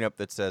a screen up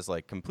that says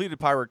like completed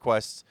pirate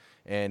quests,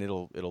 and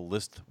it'll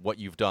list what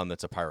you've done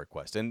that's a pirate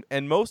quest. And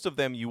most of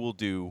them you will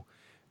do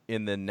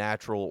in the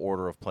natural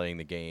order of playing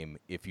the game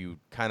if you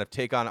kind of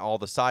take on all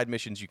the side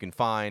missions you can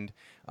find.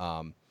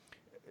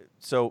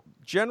 So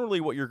generally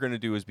what you're going to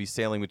do is be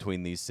sailing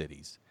between these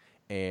cities.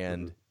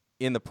 And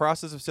in the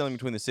process of sailing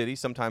between the cities,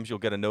 sometimes you'll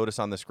get a notice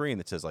on the screen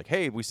that says like,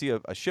 hey, we see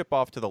a ship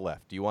off to the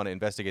left. Do you want to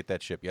investigate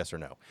that ship? Yes or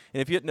no?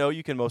 And if you hit no,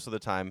 you can most of the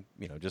time,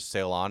 just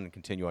sail on and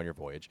continue on your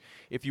voyage.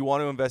 If you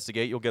want to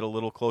investigate, you'll get a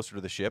little closer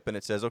to the ship and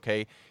it says,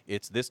 okay,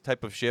 it's this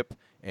type of ship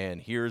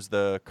and here's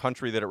the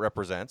country that it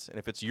represents. And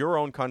if it's your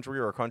own country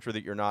or a country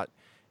that you're not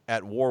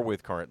at war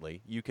with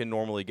currently, you can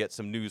normally get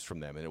some news from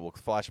them and it will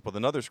flash up with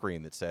another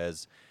screen that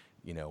says,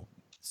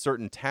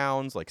 certain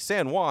towns like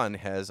San Juan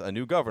has a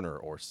new governor,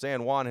 or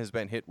San Juan has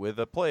been hit with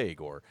a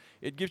plague, or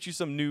it gives you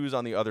some news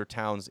on the other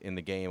towns in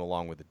the game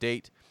along with the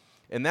date,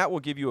 and that will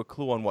give you a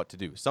clue on what to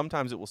do.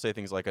 Sometimes it will say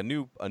things like a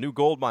new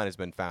gold mine has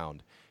been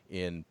found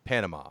in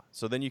Panama,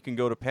 so then you can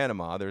go to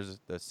Panama.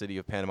 There's the city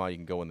of Panama. You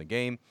can go in the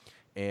game,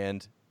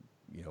 and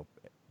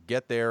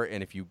get there,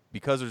 and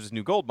because there's this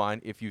new gold mine,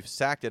 if you've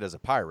sacked it as a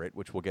pirate,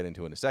 which we'll get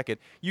into in a second,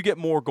 you get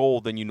more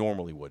gold than you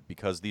normally would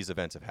because these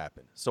events have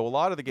happened. So a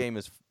lot of the game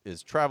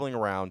is traveling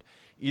around,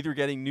 either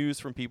getting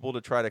news from people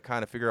to try to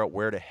kind of figure out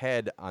where to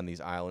head on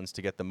these islands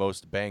to get the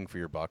most bang for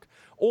your buck,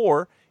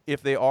 or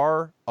if they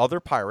are other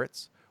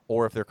pirates,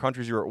 or if they're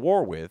countries you're at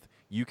war with,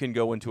 you can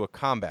go into a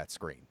combat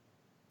screen.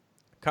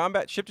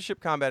 Ship-to-ship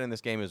combat in this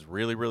game is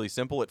really, really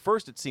simple. At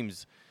first, it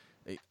seems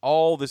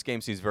All this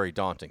game seems very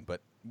daunting,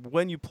 but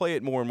when you play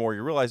it more and more,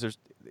 you realize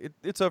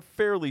it's a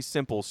fairly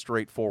simple,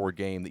 straightforward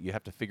game that you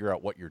have to figure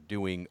out what you're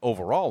doing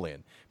overall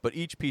in. But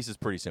each piece is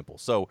pretty simple.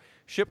 So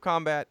ship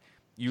combat,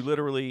 you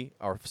literally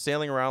are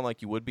sailing around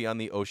like you would be on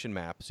the ocean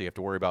map. So you have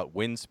to worry about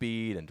wind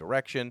speed and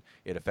direction.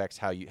 It affects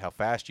how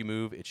fast you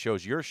move. It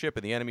shows your ship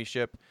and the enemy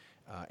ship.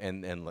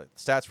 And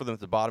stats for them at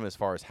the bottom as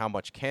far as how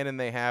much cannon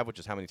they have, which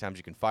is how many times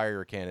you can fire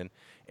your cannon,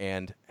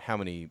 and how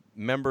many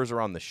members are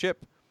on the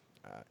ship,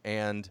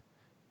 and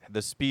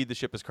the speed the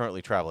ship is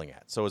currently traveling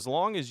at. So as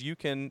long as you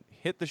can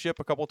hit the ship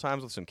a couple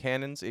times with some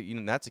cannons,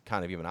 that's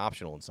kind of even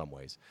optional in some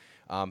ways.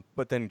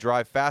 But then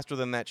drive faster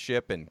than that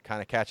ship and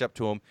kind of catch up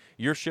to them.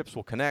 Your ships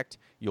will connect.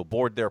 You'll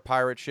board their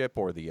pirate ship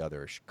or the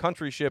other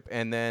country ship,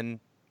 and then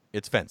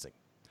it's fencing.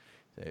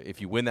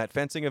 If you win that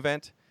fencing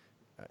event,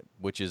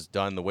 which is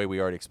done the way we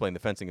already explained the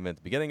fencing event at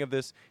the beginning of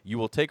this, you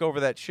will take over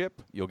that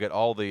ship. You'll get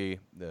all the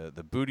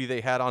booty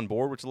they had on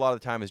board, which a lot of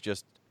the time is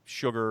just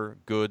sugar,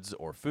 goods,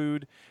 or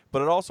food.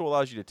 But it also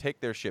allows you to take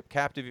their ship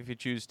captive if you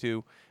choose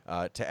to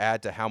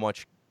add to how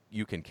much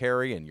you can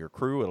carry and your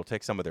crew. It'll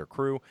take some of their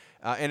crew.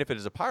 And if it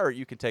is a pirate,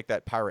 you can take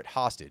that pirate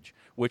hostage,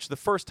 which the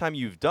first time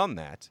you've done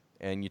that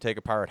and you take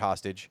a pirate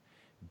hostage,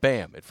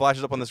 bam, it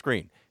flashes up on the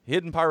screen.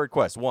 Hidden pirate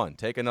quest 1,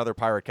 take another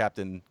pirate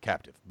captain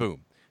captive.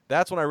 Boom.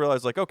 That's when I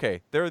realized, like,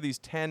 okay, there are these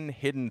 10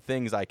 hidden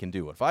things I can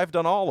do. If I've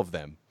done all of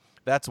them,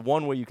 that's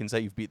one way you can say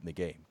you've beaten the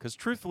game. Because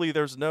truthfully,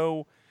 there's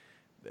no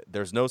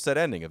set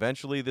ending.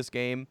 Eventually, this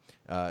game,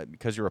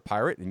 because you're a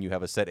pirate and you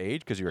have a set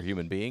age because you're a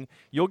human being,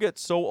 you'll get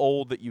so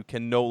old that you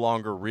can no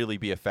longer really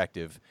be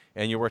effective,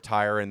 and you'll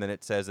retire, and then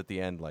it says at the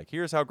end, like,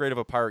 here's how great of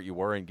a pirate you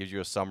were, and gives you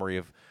a summary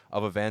of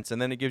events,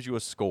 and then it gives you a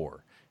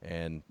score.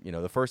 And,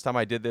 the first time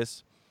I did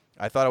this,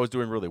 I thought I was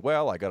doing really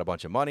well. I got a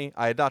bunch of money.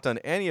 I had not done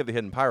any of the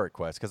hidden pirate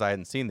quests because I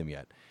hadn't seen them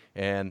yet.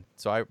 And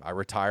so I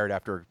retired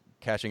after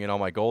cashing in all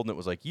my gold, and it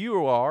was like,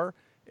 you are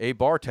a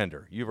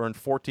bartender. You've earned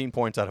 14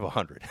 points out of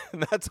 100.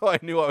 And that's how I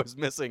knew I was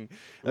missing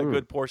a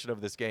good portion of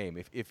this game.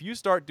 If you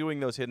start doing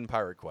those hidden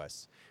pirate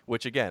quests,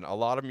 which, again, a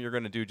lot of them you're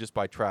going to do just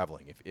by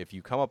traveling. If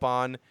you come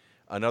upon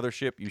another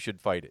ship, you should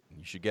fight it.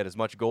 You should get as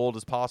much gold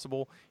as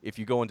possible. If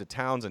you go into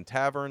towns and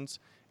taverns,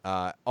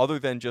 other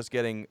than just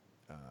getting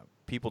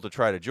people to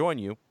try to join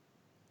you,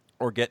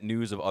 or get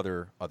news of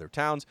other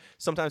towns.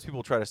 Sometimes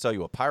people try to sell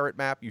you a pirate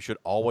map. You should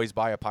always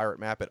buy a pirate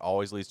map. It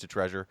always leads to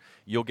treasure.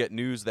 You'll get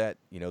news that,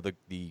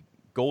 the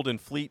Golden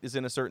Fleet is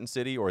in a certain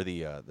city, or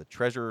the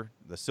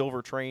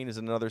Silver Train is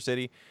in another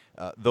city.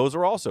 Those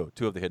are also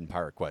 2 of the hidden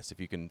pirate quests.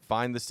 If you can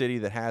find the city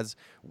that has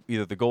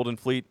either the Golden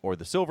Fleet or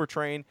the Silver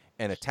Train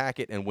and attack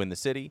it and win the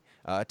city.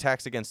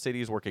 Attacks against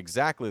cities work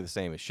exactly the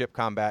same as ship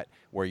combat,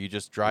 where you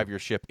just drive your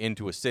ship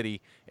into a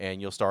city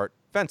and you'll start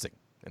fencing.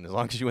 And as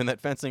long as you win that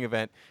fencing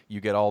event, you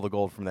get all the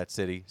gold from that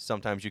city.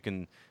 Sometimes you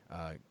can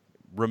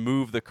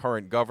remove the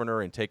current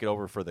governor and take it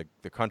over for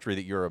the country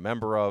that you're a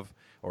member of,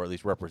 or at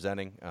least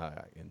representing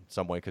in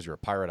some way, because you're a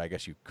pirate. I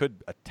guess you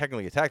could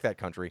technically attack that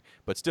country,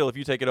 but still, if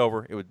you take it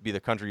over, it would be the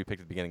country you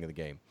picked at the beginning of the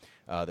game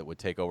that would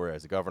take over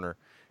as the governor.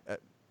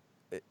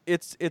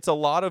 It's a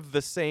lot of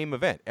the same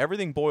event.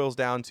 Everything boils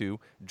down to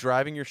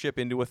driving your ship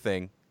into a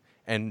thing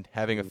and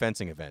having a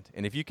fencing event.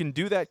 And if you can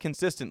do that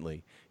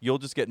consistently, you'll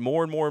just get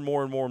more and more and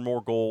more and more and more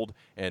gold,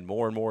 and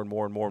more and more and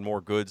more and more and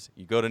more goods.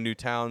 You go to new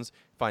towns,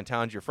 find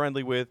towns you're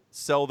friendly with,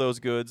 sell those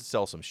goods,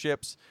 sell some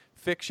ships,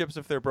 fix ships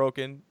if they're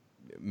broken,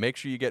 make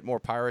sure you get more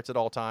pirates at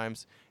all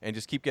times, and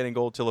just keep getting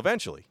gold till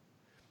eventually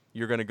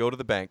you're going to go to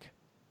the bank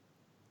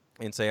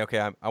and say,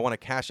 okay, I want to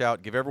cash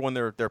out, give everyone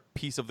their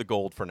piece of the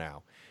gold for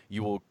now.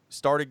 You will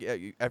start,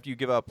 after you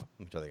give up, let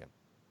me try that again.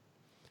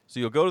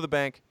 So you'll go to the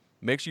bank,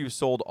 make sure you've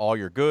sold all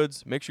your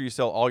goods. Make sure you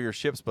sell all your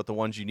ships, but the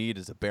ones you need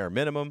is a bare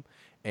minimum.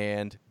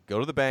 And go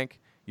to the bank.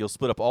 You'll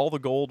split up all the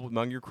gold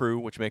among your crew,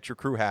 which makes your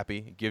crew happy.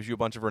 It gives you a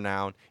bunch of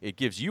renown. It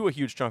gives you a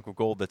huge chunk of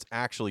gold that's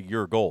actually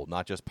your gold,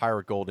 not just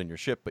pirate gold in your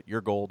ship, but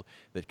your gold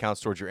that counts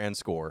towards your end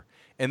score.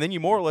 And then you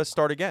more or less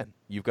start again.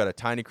 You've got a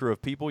tiny crew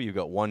of people. You've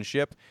got one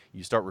ship.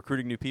 You start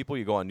recruiting new people.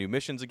 You go on new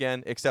missions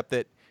again, except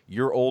that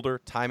you're older.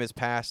 Time has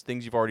passed.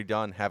 Things you've already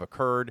done have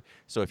occurred.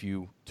 So if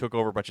you took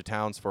over a bunch of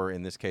towns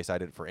in this case, I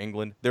did it for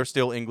England, they're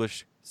still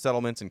English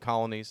settlements and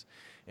colonies.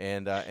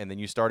 And then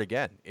you start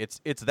again. It's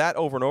that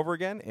over and over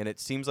again, and it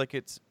seems like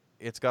it's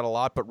got a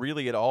lot, but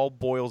really it all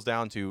boils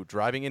down to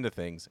driving into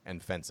things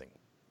and fencing.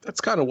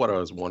 That's kind of what I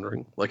was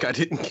wondering. Like, I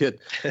didn't get,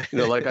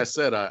 like I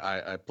said,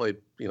 I played,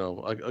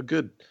 a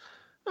good,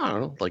 I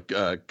don't know, like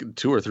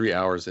 2 or 3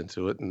 hours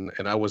into it, and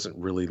I wasn't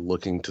really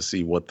looking to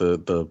see what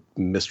the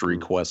mystery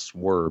quests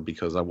were,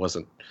 because I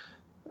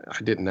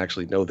didn't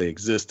actually know they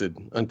existed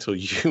until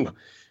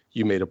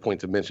you made a point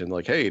to mention,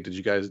 like, hey, did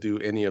you guys do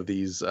any of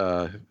these,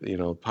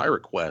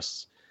 pirate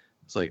quests?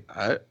 It's like,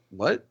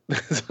 what?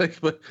 It's like,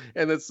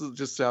 and that's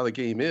just how the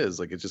game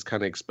is. Like, it just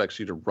kind of expects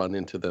you to run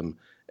into them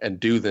and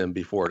do them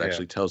before it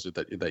actually tells you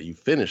that you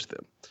finished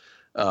them.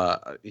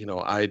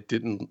 I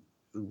didn't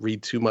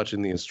read too much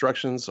in the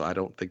instructions, so I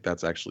don't think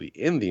that's actually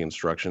in the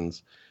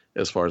instructions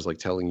as far as like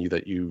telling you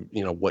that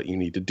what you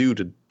need to do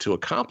to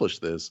accomplish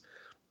this.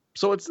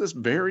 So it's this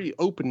very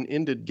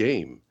open-ended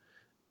game.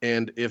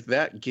 And if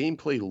that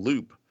gameplay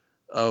loop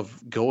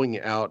of going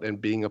out and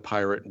being a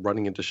pirate,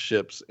 running into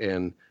ships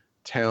and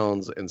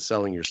towns and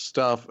selling your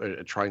stuff,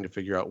 trying to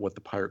figure out what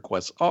the pirate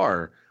quests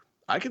are,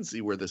 I can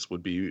see where this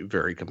would be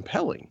very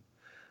compelling.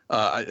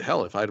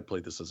 Hell, if I had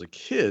played this as a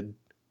kid,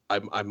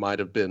 I might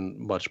have been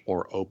much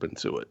more open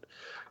to it.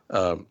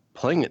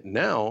 Playing it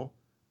now,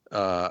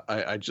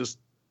 I just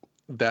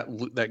that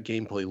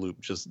gameplay loop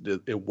just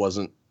it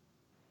wasn't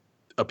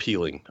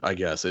appealing. I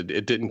guess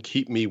it didn't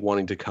keep me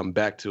wanting to come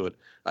back to it.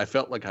 I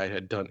felt like I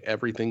had done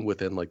everything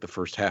within like the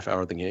first half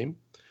hour of the game,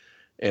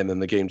 and then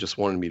the game just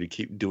wanted me to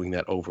keep doing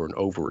that over and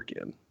over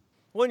again.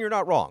 Well, and you're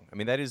not wrong. I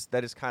mean, that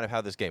is kind of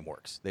how this game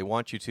works. They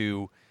want you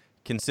to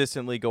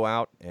consistently go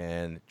out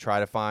and try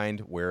to find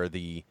where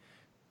the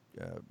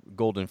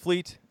Golden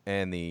Fleet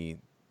and the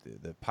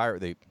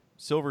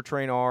Silver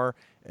Train are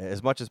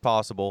as much as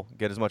possible.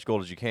 Get as much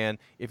gold as you can.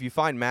 If you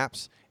find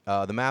maps,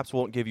 the maps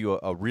won't give you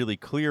a really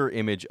clear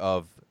image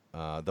of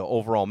the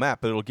overall map,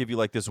 but it'll give you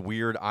like this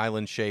weird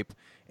island shape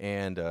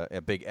and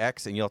a big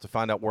X, and you'll have to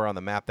find out where on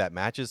the map that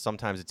matches.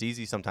 Sometimes it's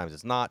easy, sometimes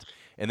it's not,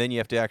 and then you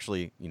have to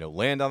actually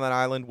land on that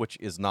island, which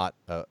is not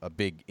a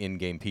big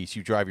in-game piece.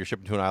 You drive your ship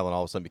into an island,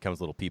 all of a sudden it becomes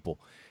little people,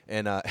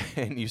 and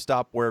and you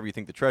stop wherever you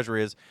think the treasure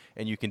is,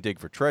 and you can dig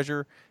for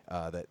treasure.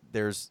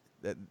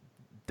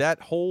 That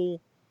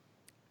whole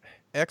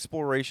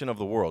exploration of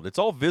the world. It's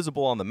all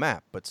visible on the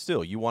map, but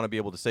still, you want to be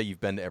able to say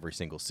you've been to every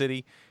single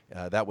city.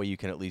 That way, you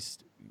can at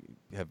least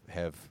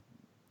have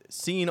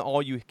seen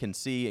all you can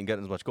see and get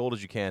as much gold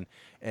as you can,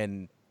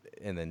 and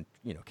then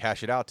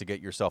cash it out to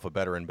get yourself a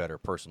better and better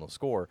personal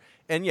score.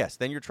 And yes,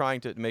 then you're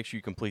trying to make sure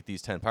you complete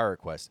these 10 pirate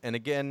quests. And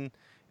again,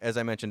 as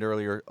I mentioned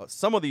earlier,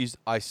 some of these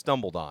I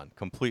stumbled on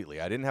completely.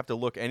 I didn't have to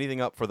look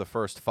anything up for the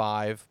first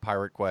 5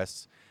 pirate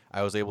quests.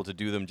 I was able to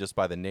do them just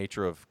by the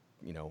nature of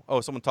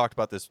someone talked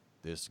about this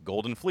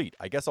Golden Fleet.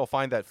 I guess I'll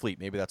find that fleet.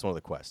 Maybe that's one of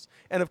the quests.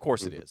 And of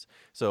course it is.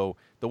 So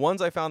the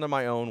ones I found on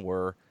my own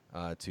were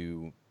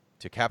to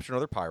capture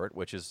another pirate,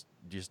 which is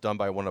just done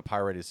by one of the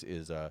pirate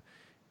is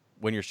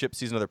when your ship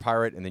sees another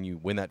pirate and then you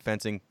win that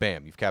fencing,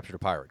 bam, you've captured a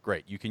pirate.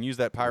 Great. You can use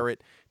that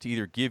pirate to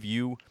either give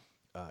you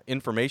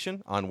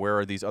information on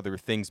where these other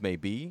things may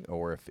be,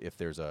 or if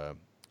there's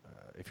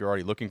if you're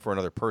already looking for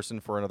another person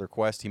for another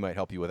quest, he might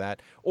help you with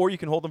that. Or you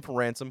can hold them for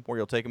ransom, where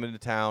you'll take them into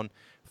town,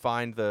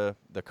 find the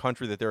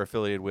country that they're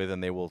affiliated with,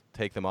 and they will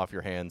take them off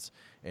your hands,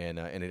 and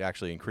it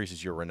actually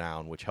increases your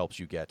renown, which helps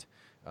you get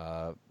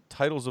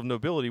titles of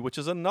nobility, which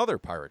is another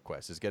pirate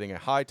quest, is getting a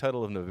high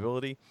title of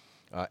nobility.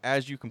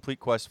 As you complete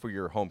quests for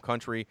your home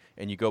country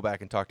and you go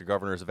back and talk to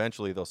governors,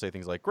 eventually they'll say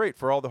things like, great,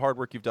 for all the hard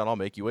work you've done, I'll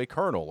make you a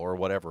colonel or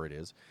whatever it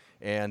is.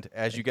 And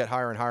as you get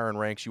higher and higher in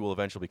ranks, you will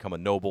eventually become a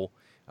noble,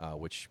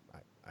 which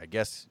I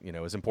guess,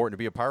 is important to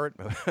be a pirate.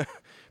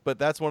 But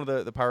that's one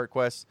of the pirate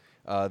quests.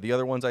 The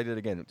other ones I did,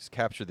 again, is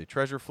capture the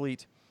treasure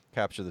fleet,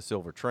 capture the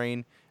silver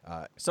train.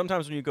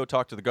 Sometimes when you go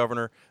talk to the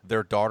governor,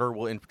 their daughter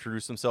will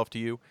introduce themselves to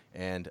you,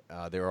 and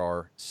there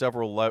are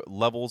several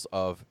levels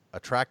of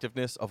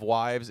attractiveness of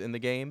wives in the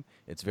game.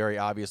 It's very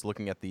obvious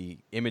looking at the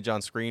image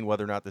on screen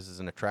whether or not this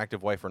is an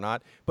attractive wife or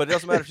not, but it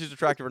doesn't matter if she's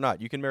attractive or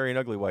not. You can marry an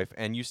ugly wife,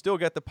 and you still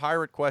get the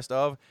pirate quest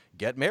of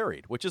get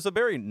married, which is a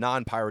very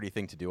non-piratey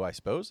thing to do, I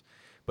suppose.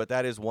 But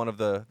that is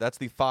that's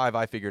the 5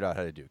 I figured out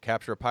how to do.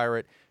 Capture a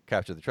pirate,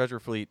 capture the treasure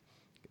fleet,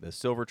 the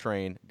silver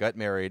train, get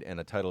married, and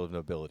a title of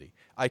nobility.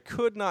 I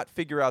could not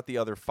figure out the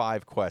other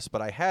 5 quests,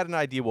 but I had an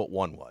idea what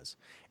one was.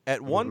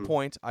 At one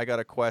point, I got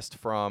a quest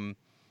from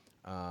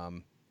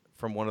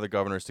one of the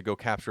governors to go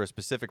capture a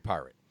specific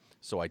pirate.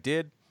 So I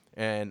did,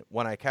 and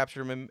when I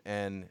captured him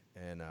and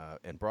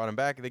brought him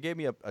back, they gave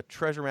me a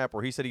treasure map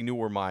where he said he knew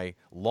where my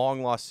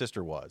long-lost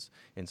sister was.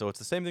 And so it's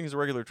the same thing as a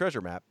regular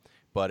treasure map,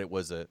 but it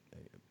was a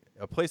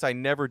place I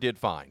never did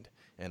find.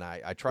 And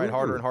I tried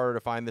harder and harder to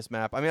find this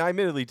map. I mean, I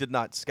admittedly did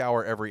not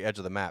scour every edge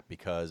of the map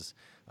because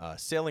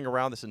sailing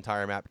around this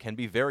entire map can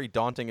be very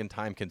daunting and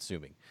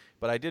time-consuming.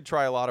 But I did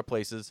try a lot of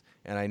places,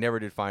 and I never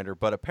did find her.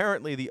 But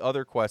apparently the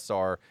other quests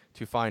are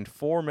to find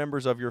 4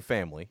 members of your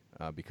family,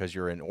 because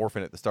you're an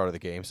orphan at the start of the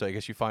game. So I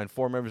guess you find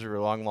 4 members of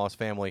your long-lost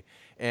family.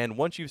 And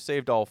once you've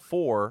saved all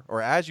 4,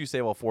 or as you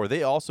save all 4,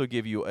 they also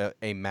give you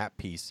a map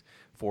piece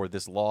for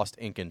this lost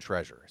Incan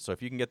treasure. So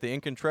if you can get the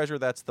Incan treasure,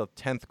 that's the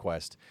 10th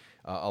quest,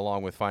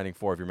 along with finding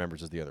 4 of your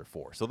members as the other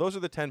 4. So those are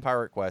the 10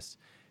 pirate quests.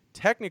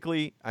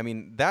 Technically, I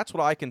mean, that's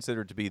what I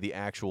consider to be the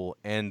actual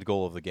end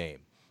goal of the game.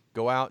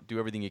 Go out, do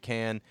everything you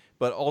can,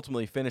 but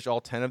ultimately finish all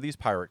 10 of these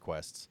pirate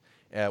quests.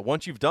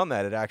 Once you've done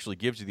that, it actually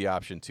gives you the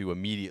option to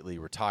immediately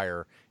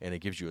retire, and it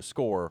gives you a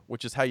score,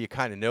 which is how you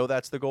kind of know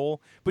that's the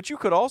goal. But you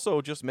could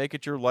also just make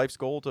it your life's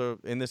goal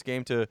in this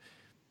game to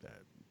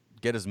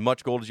get as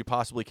much gold as you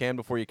possibly can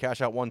before you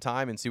cash out one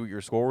time and see what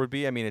your score would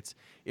be. I mean,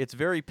 it's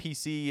very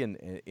PC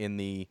in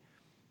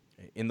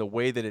in the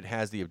way that it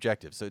has the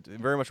objectives. So it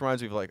very much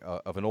reminds me of like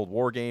of an old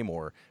war game,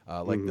 or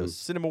like the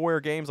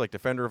Cinemaware games, like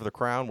Defender of the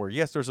Crown, where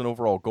yes, there's an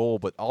overall goal,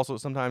 but also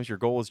sometimes your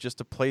goal is just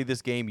to play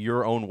this game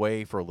your own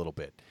way for a little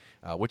bit,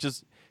 which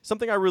is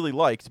something I really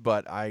liked.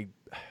 But I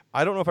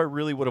don't know if I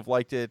really would have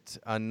liked it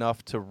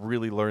enough to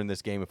really learn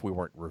this game if we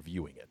weren't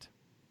reviewing it.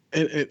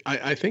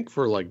 I think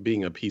for like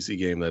being a PC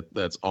game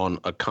that's on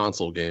a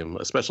console game,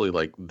 especially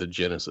like the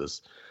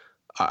Genesis,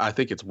 I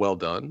think it's well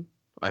done.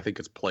 I think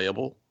it's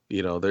playable.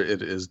 You know,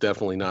 it is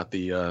definitely not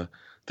the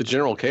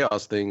General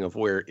Chaos thing of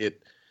where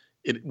it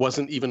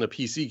wasn't even a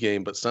PC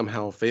game, but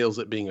somehow fails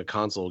at being a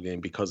console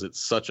game because it's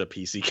such a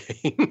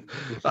PC game.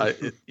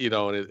 You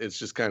know, and it's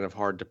just kind of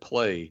hard to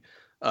play.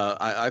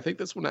 I think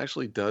this one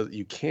actually does.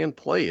 You can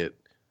play it.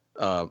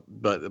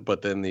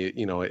 But then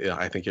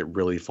I think it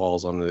really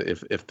falls on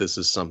if this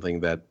is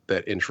something that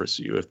interests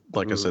you. If,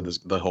 like I said,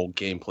 the whole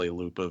gameplay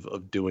loop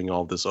of doing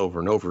all this over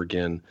and over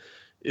again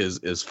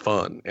is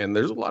fun, and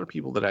there's a lot of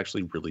people that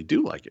actually really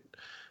do like it.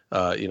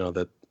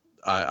 That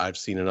I've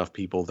seen enough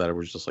people that it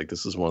was just like,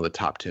 this is one of the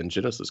top 10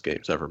 Genesis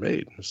games ever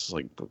made. It's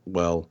like,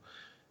 well,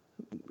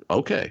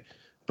 okay.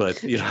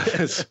 But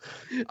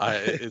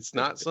it's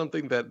not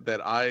something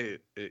that I,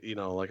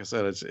 like I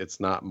said, it's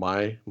not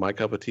my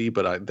cup of tea.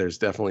 But there's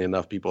definitely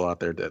enough people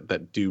out there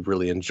that do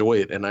really enjoy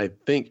it, and I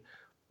think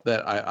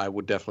that I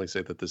would definitely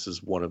say that this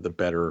is one of the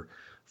better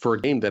for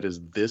a game that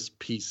is this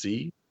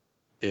PC.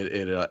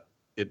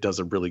 It does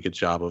a really good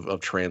job of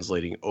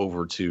translating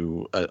over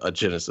to a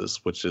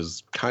Genesis, which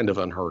is kind of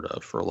unheard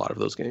of for a lot of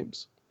those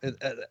games.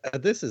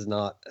 This is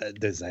not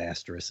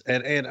disastrous,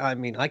 and I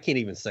mean, I can't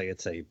even say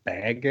it's a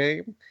bad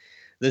game.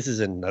 This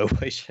is in no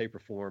way, shape, or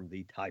form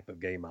the type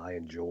of game I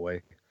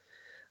enjoy.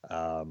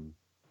 But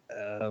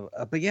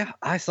yeah,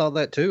 I saw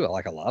that too.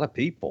 Like a lot of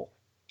people,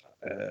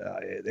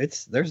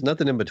 there's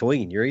nothing in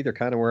between. You're either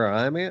kind of where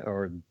I'm at,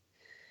 or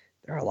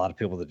there are a lot of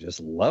people that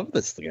just love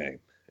this game.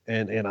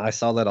 And I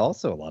saw that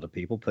also. A lot of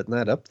people putting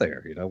that up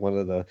there. One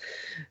of the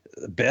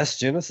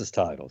best Genesis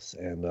titles.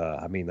 And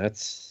I mean,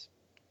 that's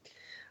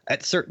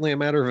certainly a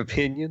matter of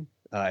opinion.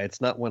 It's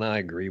not one I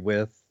agree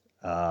with.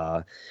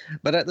 But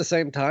at the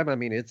same time, I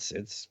mean,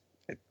 it's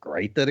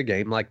great that a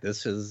game like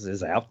this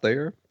is out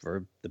there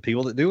for the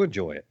people that do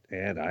enjoy it,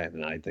 and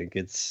I think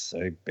it's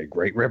a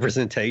great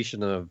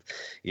representation of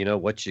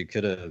what you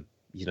could have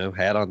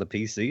had on the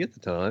PC at the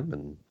time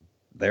and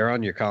there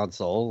on your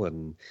console,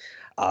 and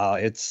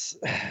it's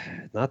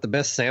not the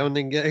best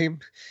sounding game,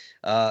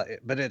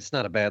 but it's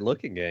not a bad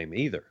looking game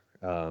either.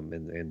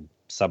 In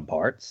some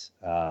parts,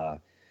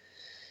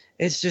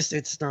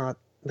 it's not.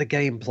 The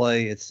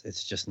gameplay,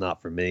 it's just not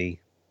for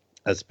me,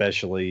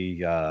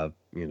 especially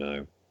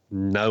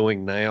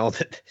knowing now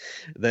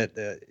that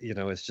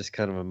it's just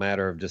kind of a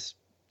matter of just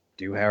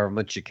do however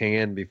much you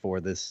can before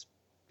this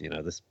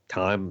this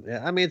time.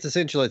 I mean, it's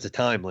a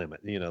time limit.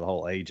 The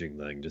whole aging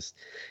thing. Just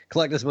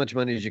collect as much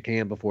money as you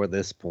can before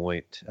this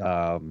point.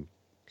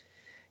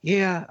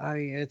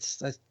 It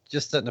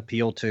just doesn't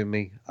appeal to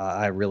me.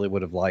 I really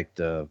would have liked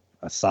a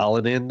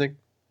solid ending.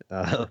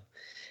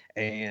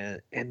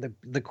 And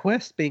the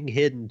quest being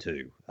hidden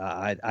too,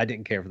 I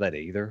didn't care for that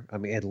either. I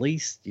mean, at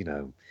least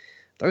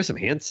throw some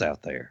hints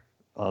out there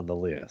on the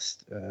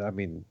list. I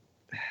mean,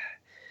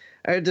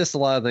 just a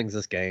lot of things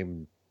this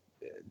game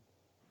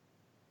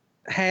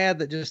had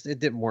that just it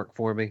didn't work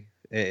for me.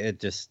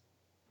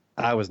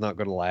 I was not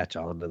going to latch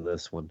on to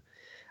this one.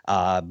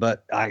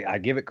 But I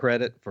give it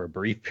credit for a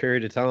brief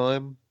period of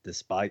time,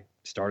 despite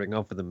starting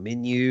off with a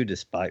menu,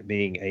 despite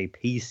being a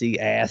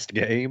PC-ass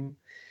game.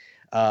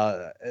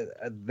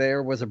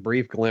 There was a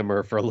brief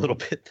glimmer for a little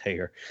bit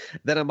there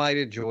that I might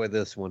enjoy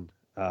this one,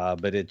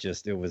 but it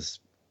was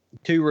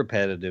too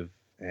repetitive,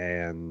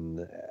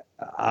 and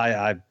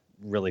I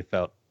really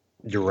felt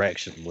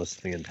directionless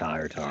the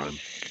entire time.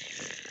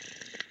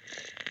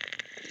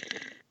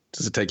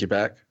 Does it take you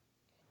back?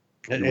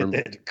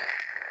 Remember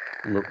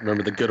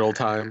the good old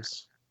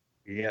times?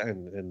 Yeah,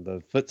 and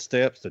the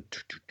footsteps.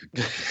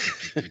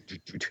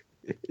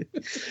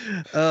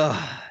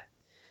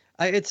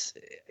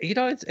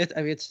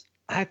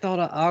 I thought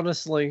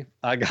honestly,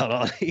 I got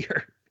on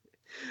here.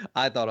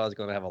 I thought I was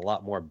going to have a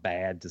lot more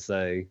bad to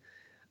say.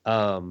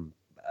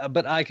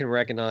 But I can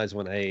recognize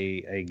when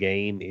a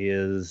game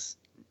is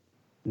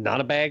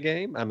not a bad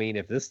game. I mean,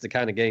 if this is the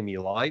kind of game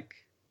you like,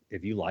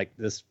 if you like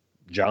this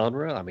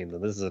genre, I mean,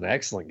 then this is an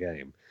excellent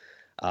game.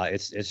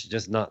 It's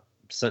just not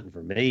something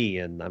for me.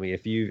 And I mean,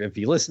 if you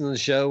listen to the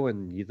show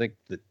and you think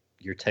that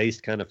your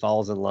taste kind of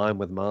falls in line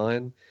with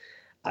mine,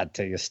 I'd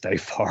tell you stay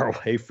far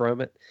away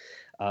from it.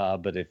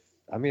 But if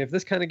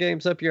this kind of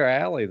game's up your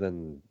alley,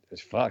 then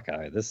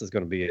this is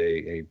going to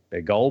be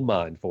a gold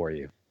mine for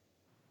you.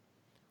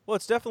 Well,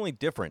 it's definitely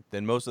different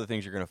than most of the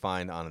things you're going to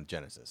find on a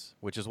Genesis,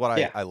 which is what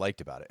I liked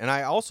about it. And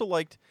I also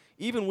liked,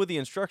 even with the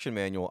instruction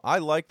manual, I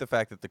liked the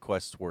fact that the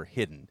quests were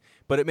hidden,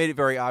 but it made it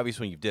very obvious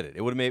when you did it.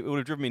 It would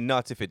have driven me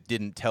nuts if it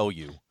didn't tell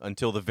you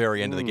until the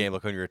very end of the game.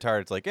 Like when you're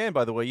retired, it's like, and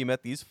by the way, you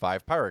met these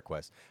 5 pirate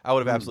quests. I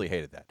would have absolutely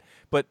hated that.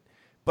 But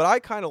I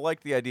kind of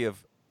liked the idea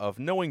of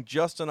knowing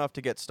just enough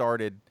to get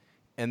started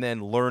and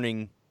then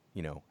learning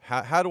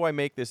how do I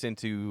make this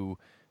into,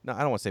 no,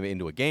 I don't want to say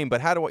into a game,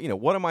 but how do I,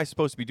 what am I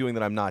supposed to be doing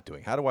that I'm not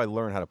doing? How do I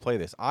learn how to play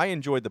this? I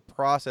enjoyed the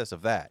process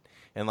of that.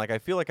 And I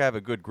feel like I have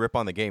a good grip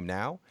on the game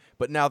now,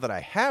 but now that I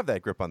have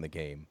that grip on the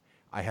game,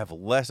 I have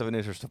less of an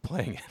interest of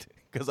playing it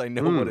because I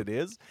know what it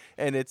is.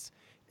 And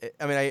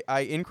I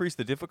increase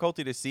the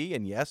difficulty to see,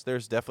 and yes,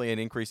 there's definitely an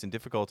increase in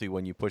difficulty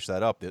when you push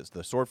that up.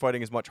 The sword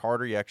fighting is much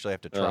harder. You actually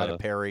have to try to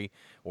parry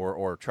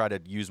or try to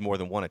use more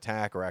than one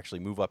attack or actually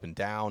move up and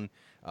down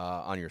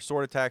on your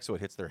sword attack so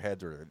it hits their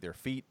heads or their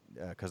feet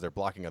because they're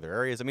blocking other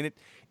areas.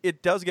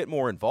 It does get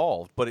more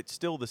involved, but it's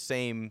still the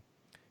same.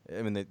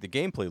 The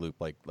gameplay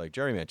loop, like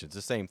Jerry mentioned, it's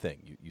the same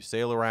thing. You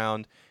sail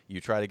around, you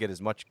try to get as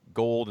much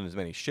gold and as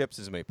many ships,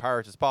 as many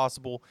pirates as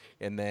possible,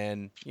 and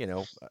then,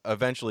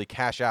 eventually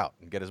cash out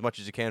and get as much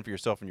as you can for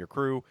yourself and your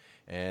crew.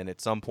 And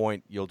at some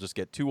point, you'll just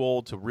get too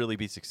old to really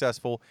be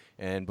successful.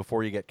 And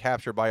before you get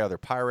captured by other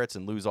pirates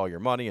and lose all your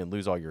money and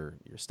lose all your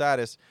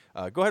status,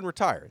 go ahead and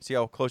retire and see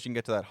how close you can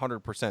get to that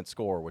 100%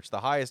 score, which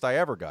the highest I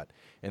ever got.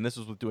 And this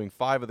was with doing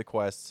 5 of the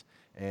quests.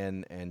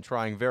 And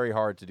trying very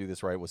hard to do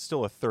this right, was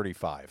still a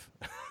 35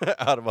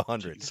 out of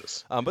 100.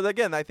 Jesus. But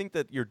again, I think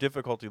that your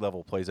difficulty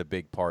level plays a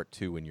big part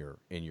too in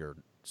your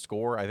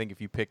score. I think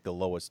if you pick the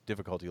lowest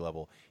difficulty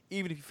level,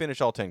 even if you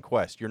finish all 10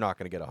 quests, you're not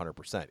going to get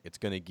 100%. It's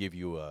going to give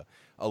you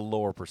a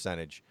lower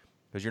percentage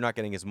because you're not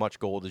getting as much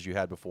gold as you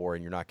had before,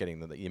 and you're not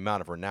getting the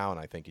amount of renown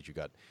I think that you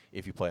got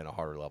if you play on a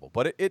harder level.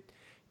 But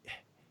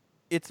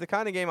it's the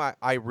kind of game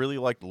I really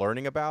liked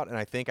learning about, and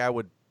I think I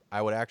would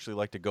actually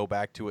like to go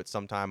back to it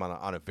sometime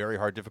on a very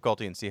hard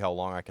difficulty and see how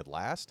long I could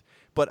last.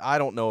 But I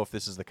don't know if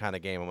this is the kind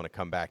of game I'm going to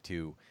come back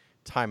to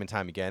time and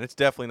time again. It's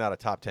definitely not a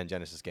top 10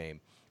 Genesis game.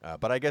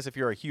 But I guess if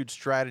you're a huge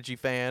strategy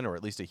fan or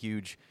at least a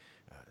huge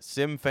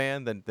sim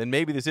fan, then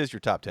maybe this is your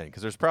top 10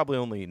 because there's probably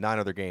only 9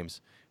 other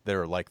games that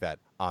are like that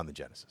on the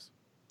Genesis.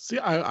 See,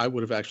 I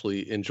would have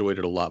actually enjoyed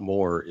it a lot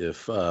more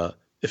if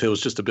it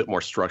was just a bit more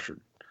structured.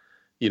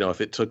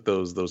 If it took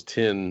those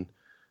 10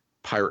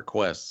 pirate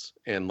quests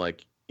and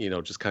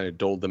just kind of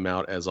doled them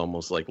out as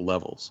almost like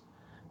levels.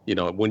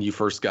 When you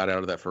first got out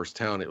of that first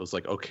town, it was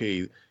like,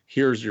 okay,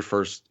 here's the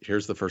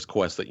first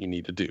quest that you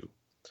need to do.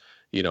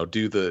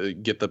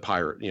 Get the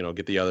pirate,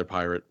 get the other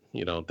pirate,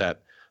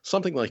 that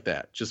something like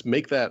that. Just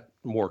make that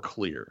more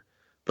clear.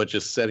 But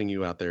just setting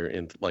you out there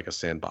in like a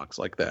sandbox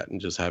like that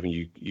and just having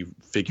you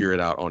figure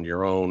it out on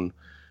your own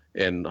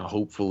and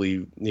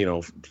hopefully,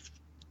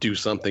 do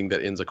something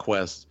that ends a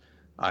quest.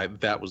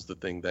 That was the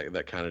thing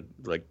that kind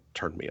of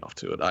turned me off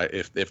to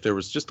it. If there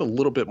was just a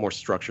little bit more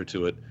structure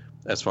to it,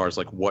 as far as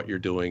what you're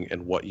doing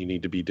and what you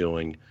need to be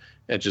doing,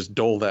 and just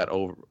dole that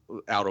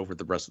out over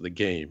the rest of the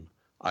game,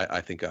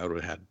 I think I would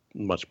have had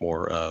much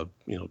more. I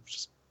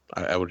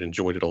would have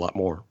enjoyed it a lot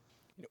more.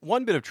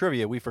 One bit of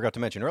trivia we forgot to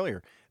mention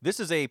earlier. This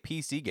is a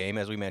PC game,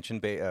 as we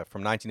mentioned,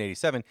 from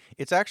 1987.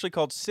 It's actually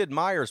called Sid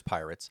Meier's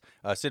Pirates.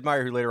 Sid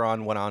Meier, who later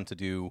on went on to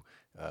do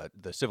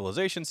the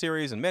Civilization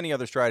series and many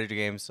other strategy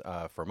games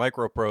for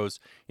Microprose.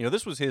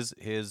 This was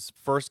his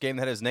first game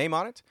that had his name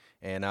on it,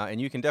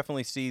 and you can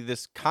definitely see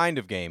this kind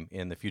of game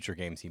in the future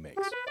games he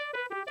makes.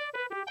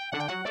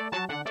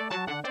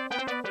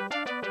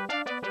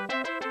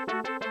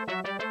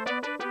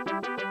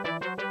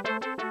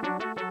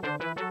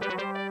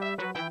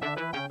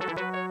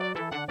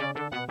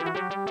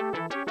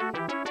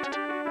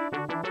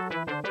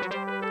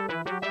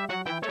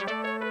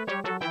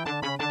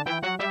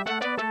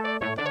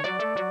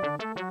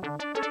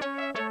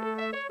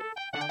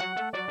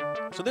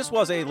 So this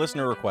was a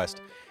listener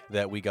request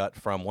that we got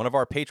from one of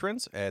our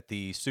patrons at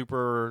the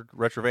Super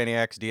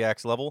Retrovaniacs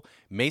DX level,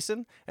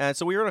 Mason. And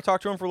so we were going to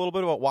talk to him for a little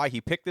bit about why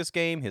he picked this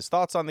game, his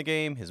thoughts on the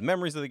game, his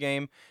memories of the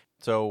game.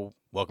 So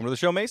welcome to the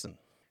show, Mason.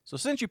 So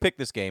since you picked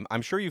this game,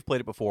 I'm sure you've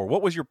played it before.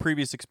 What was your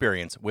previous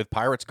experience with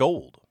Pirates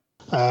Gold?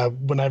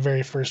 When I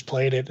very first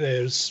played it,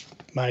 it was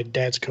my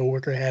dad's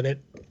coworker had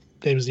it.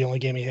 It was the only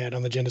game he had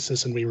on the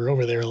Genesis, and we were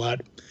over there a lot.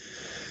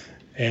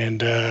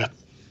 And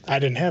I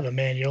didn't have a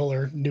manual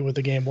or knew what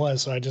the game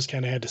was, so I just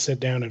kind of had to sit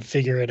down and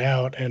figure it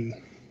out. And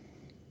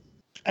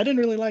I didn't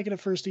really like it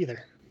at first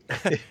either.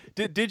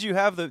 Did you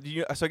have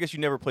so I guess you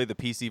never played the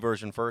PC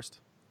version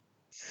first?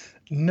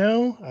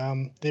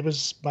 No, it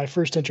was my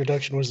first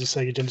introduction was the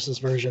Sega Genesis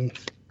version.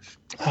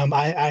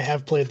 I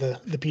have played the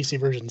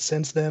PC version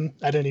since then.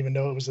 I didn't even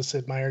know it was a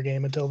Sid Meier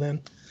game until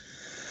then.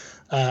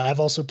 I've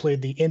also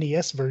played the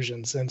NES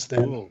version since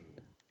then. Ooh.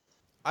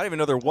 I didn't even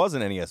know there was an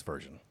NES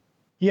version.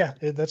 Yeah,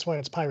 that's why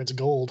it's Pirates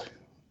Gold.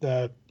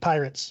 The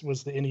Pirates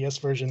was the NES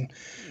version,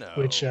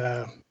 which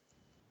I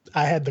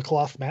had the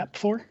cloth map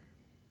for.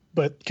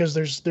 But because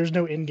there's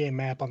no in-game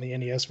map on the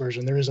NES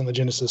version, there is on the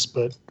Genesis,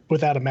 but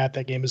without a map,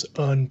 that game is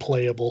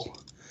unplayable.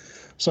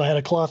 So I had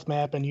a cloth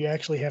map, and you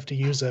actually have to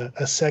use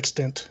a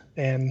sextant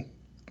and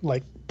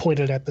point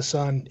it at the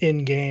sun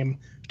in-game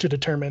to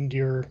determine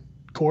your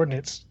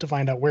coordinates to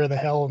find out where the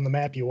hell on the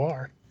map you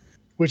are,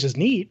 which is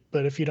neat,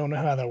 but if you don't know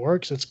how that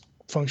works, it's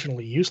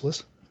functionally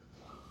useless.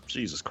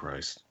 Jesus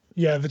Christ.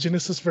 Yeah, the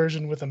Genesis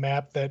version with a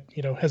map that,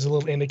 has a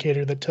little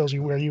indicator that tells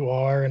you where you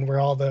are and where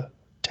all the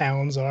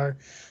towns are.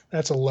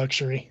 That's a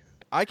luxury.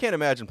 I can't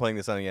imagine playing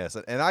this on the NES,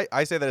 and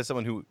I say that as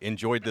someone who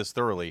enjoyed this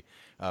thoroughly.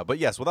 But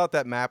yes, without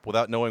that map,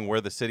 without knowing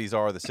where the cities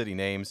are, the city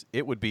names,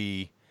 it would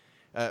be.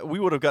 We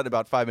would have gotten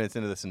about 5 minutes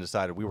into this and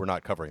decided we were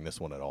not covering this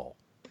one at all.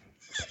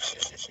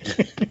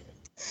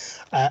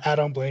 I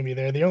don't blame you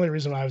there. The only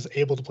reason I was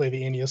able to play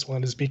the NES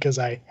one is because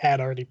I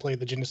had already played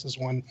the Genesis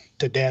one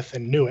to death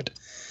and knew it.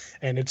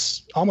 And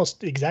it's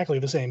almost exactly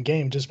the same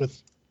game, just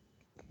with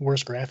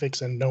worse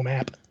graphics and no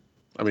map.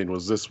 I mean,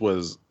 was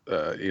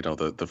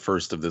the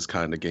first of this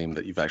kind of game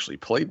that you've actually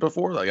played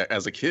before, like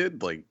as a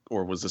kid, like,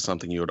 or was this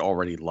something you had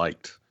already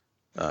liked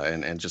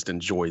and just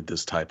enjoyed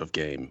this type of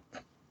game?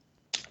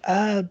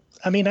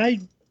 I mean, I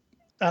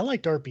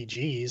liked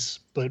RPGs,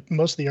 but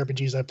most of the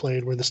RPGs I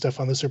played were the stuff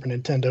on the Super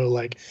Nintendo,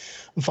 like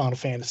Final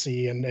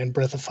Fantasy and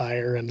Breath of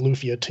Fire and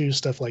Lufia 2,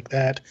 stuff like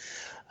that.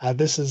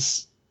 This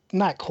is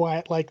not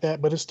quite like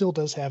that, but it still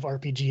does have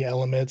RPG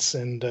elements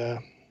and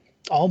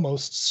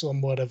almost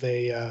somewhat of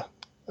a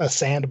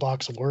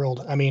sandbox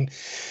world. I mean,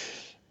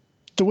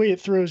 the way it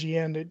throws you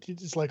in,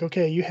 it's like,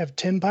 okay, you have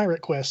 10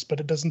 pirate quests, but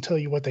it doesn't tell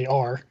you what they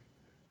are.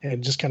 And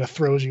it just kind of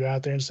throws you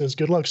out there and says,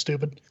 good luck,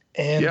 stupid.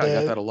 And yeah, I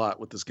got that a lot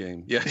with this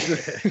game. Yeah.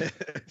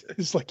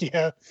 It's like,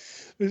 yeah,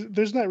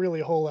 there's not really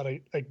a whole lot of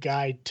a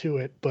guide to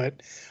it,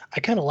 but I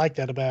kind of like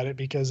that about it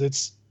because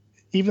it's,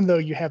 even though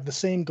you have the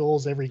same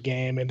goals every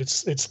game, and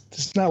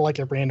it's not like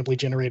a randomly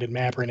generated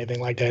map or anything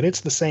like that.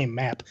 It's the same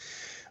map.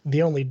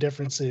 The only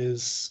difference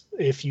is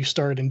if you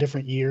start in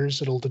different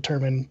years, it'll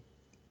determine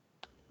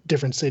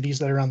different cities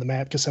that are on the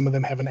map because some of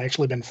them haven't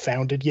actually been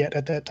founded yet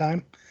at that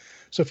time.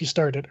 So if you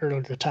start at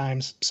earlier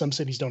times, some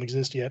cities don't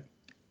exist yet.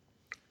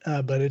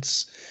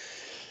 But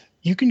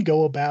you can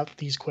go about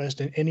these quests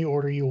in any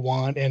order you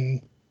want,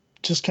 and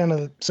just kind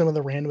of some of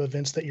the random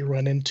events that you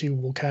run into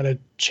will kind of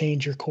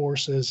change your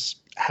course as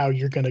how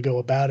you're going to go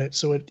about it.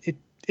 So it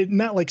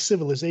not like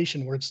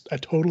Civilization where it's a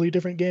totally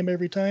different game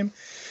every time.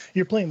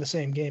 You're playing the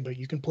same game, but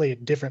you can play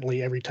it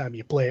differently every time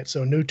you play it.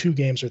 So no two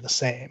games are the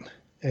same.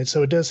 And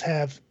so it does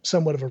have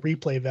somewhat of a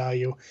replay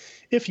value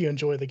if you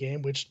enjoy the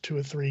game, which 2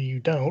 or 3 you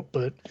don't.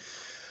 But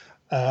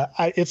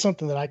it's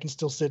something that I can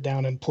still sit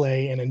down and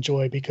play and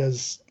enjoy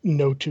because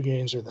no two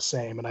games are the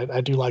same. And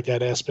I do like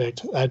that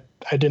aspect. I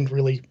didn't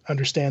really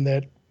understand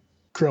that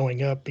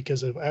growing up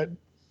because it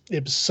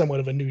was somewhat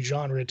of a new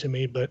genre to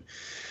me. But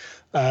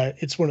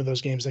it's one of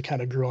those games that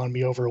kind of grew on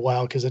me over a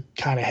while because it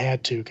kind of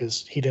had to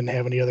because he didn't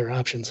have any other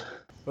options.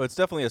 Well, it's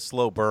definitely a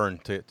slow burn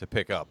to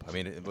pick up. I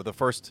mean, with the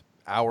first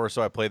hour or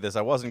so I played this,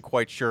 I wasn't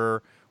quite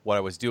sure what I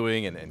was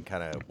doing and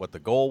kind of what the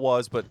goal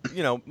was. But,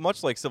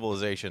 much like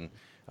Civilization,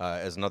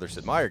 as another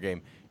Sid Meier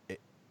game,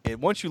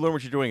 once you learn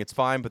what you're doing, it's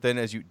fine. But then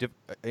as you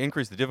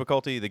increase the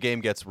difficulty, the game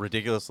gets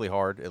ridiculously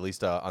hard, at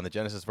least on the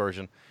Genesis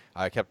version.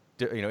 I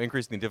kept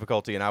increasing the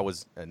difficulty, and I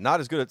was not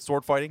as good at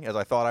sword fighting as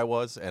I thought I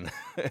was. And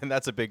and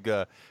that's a big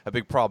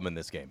problem in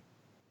this game.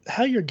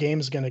 How your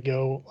game's going to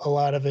go, a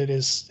lot of it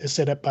is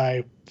set up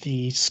by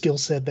the skill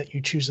set that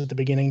you choose at the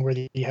beginning,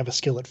 whether you have a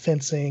skill at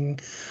fencing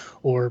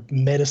or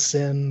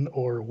medicine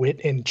or wit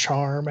and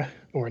charm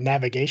or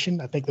navigation.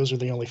 I think those are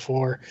the only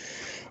 4.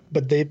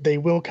 But they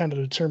will kind of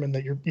determine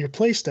that your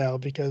play style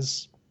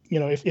because,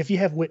 if you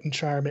have wit and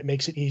charm, it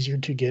makes it easier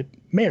to get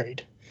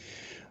married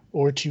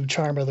or to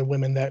charm other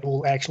women that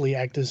will actually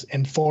act as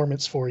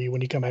informants for you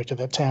when you come back to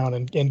that town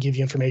and give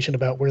you information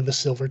about where the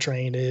silver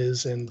train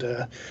is and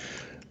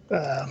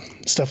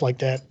stuff like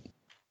that.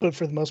 But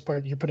for the most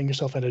part, you're putting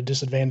yourself at a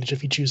disadvantage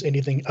if you choose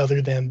anything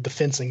other than the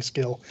fencing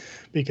skill,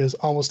 because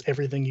almost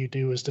everything you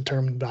do is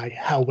determined by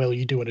how well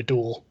you do in a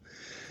duel.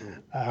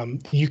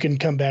 You can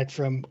come back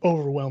from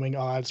overwhelming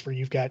odds where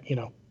you've got,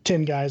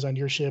 10 guys on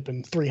your ship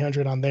and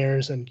 300 on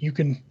theirs, and you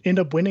can end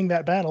up winning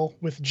that battle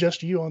with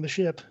just you on the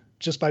ship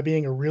just by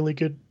being a really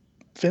good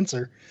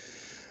fencer.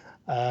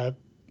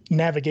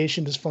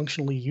 Navigation is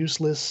functionally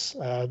useless.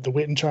 The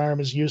wit and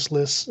charm is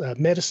useless.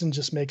 Medicine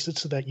just makes it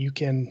so that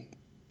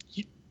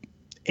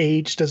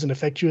age doesn't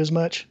affect you as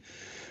much,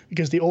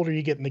 because the older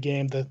you get in the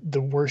game,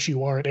 the worse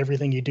you are at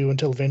everything you do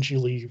until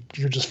eventually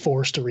you're just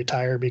forced to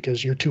retire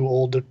because you're too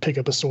old to pick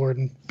up a sword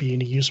and be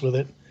any use with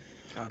it.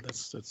 God,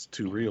 that's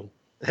too real.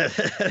 Yeah.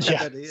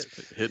 That is.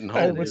 Hitting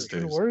home What's these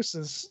even days. worse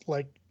is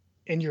like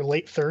in your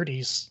late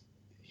 30s,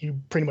 you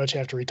pretty much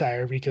have to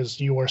retire because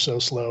you are so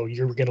slow.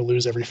 You're going to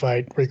lose every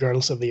fight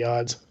regardless of the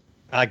odds.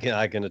 I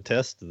can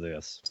attest to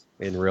this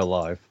in real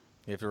life.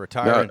 You have to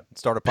retire and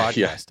start a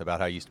podcast about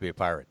how you used to be a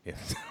pirate.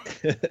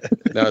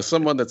 Now, as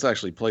someone that's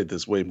actually played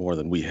this way more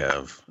than we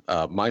have,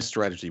 my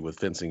strategy with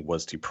fencing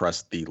was to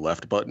press the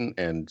left button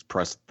and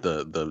press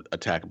the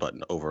attack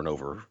button over and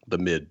over, the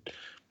mid.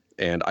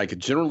 And I could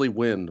generally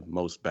win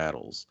most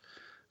battles.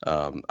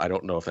 I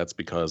don't know if that's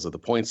because of the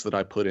points that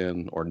I put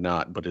in or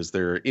not, but is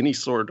there any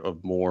sort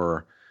of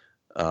more,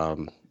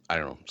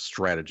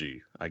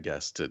 strategy, I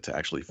guess, to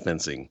actually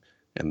fencing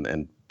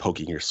and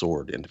poking your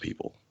sword into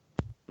people?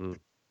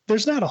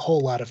 There's not a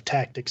whole lot of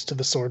tactics to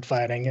the sword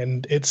fighting,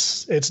 and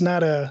it's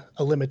not a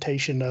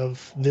limitation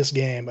of this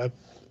game.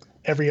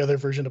 every other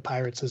version of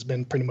Pirates has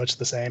been pretty much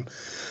the same.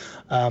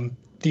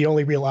 The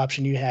only real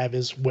option you have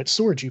is what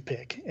sword you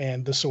pick,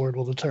 and the sword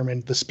will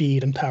determine the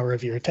speed and power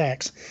of your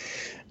attacks.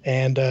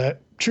 And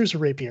choose a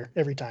rapier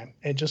every time,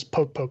 and just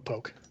poke, poke,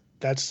 poke.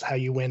 That's how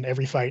you win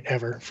every fight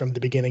ever, from the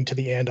beginning to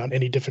the end on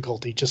any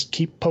difficulty. Just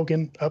keep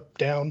poking up,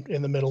 down,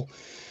 in the middle.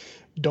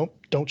 Don't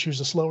choose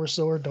a slower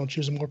sword. Don't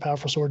choose a more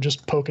powerful sword.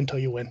 Just poke until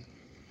you win.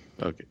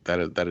 Okay,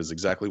 that is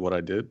exactly what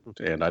I did,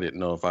 and I didn't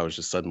know if I was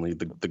just suddenly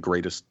the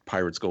greatest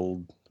Pirates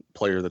Gold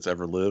player that's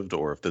ever lived,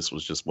 or if this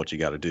was just what you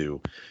got to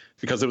do,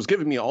 because it was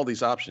giving me all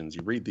these options.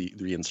 You read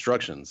the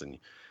instructions, and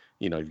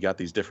you've got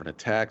these different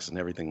attacks and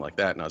everything like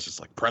that, and I was just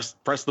like,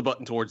 press the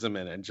button towards them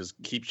and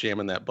just keep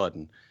jamming that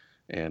button,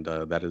 and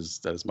that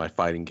is my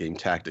fighting game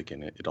tactic,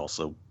 and it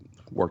also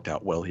worked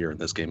out well here in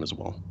this game as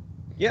well.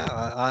 Yeah,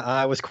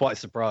 I was quite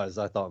surprised.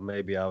 I thought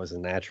maybe I was a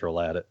natural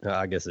at it.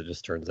 I guess it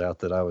just turns out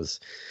that I was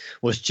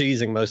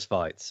cheesing most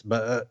fights.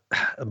 But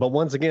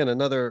once again,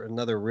 another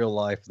real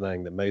life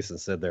thing that Mason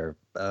said there: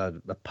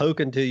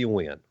 poke until you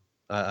win.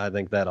 I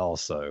think that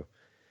also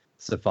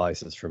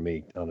suffices for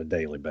me on a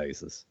daily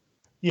basis.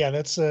 Yeah,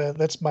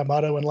 that's my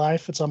motto in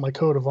life. It's on my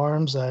coat of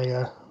arms.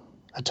 I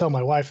tell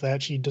my wife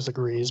that. She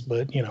disagrees,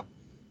 but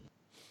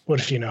what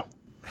if you know?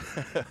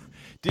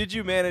 Did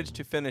you manage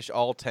to finish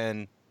all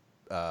 10?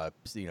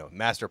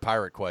 Master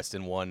Pirate Quest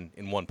in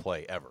one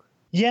play ever?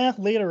 Yeah,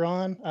 later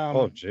on.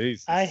 Oh,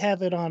 jeez. I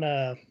have it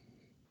on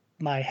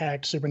my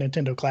hacked Super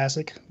Nintendo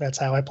Classic. That's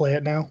how I play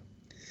it now.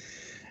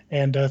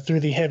 And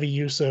through the heavy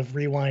use of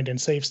rewind and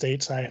save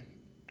states, I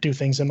do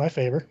things in my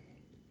favor.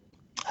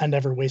 I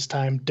never waste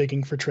time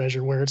digging for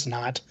treasure where it's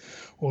not,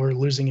 or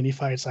losing any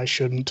fights I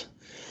shouldn't.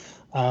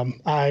 Let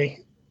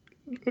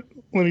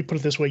me put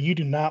it this way: you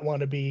do not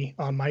want to be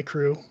on my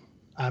crew.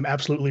 I'm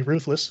absolutely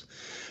ruthless.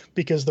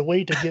 Because the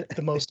way to get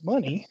the most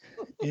money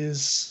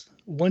is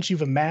once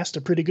you've amassed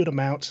a pretty good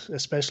amount,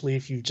 especially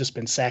if you've just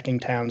been sacking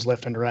towns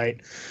left and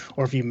right,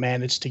 or if you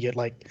manage to get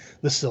like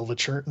the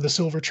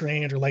silver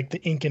train or like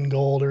the ink and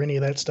gold or any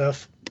of that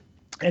stuff,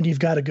 and you've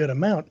got a good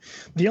amount,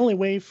 the only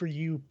way for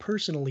you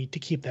personally to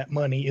keep that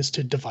money is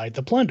to divide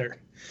the plunder.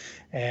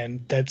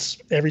 And that's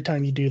every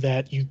time you do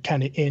that, you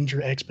kind of end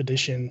your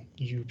expedition.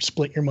 You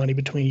split your money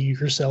between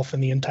yourself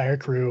and the entire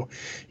crew.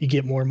 You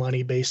get more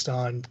money based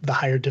on the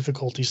higher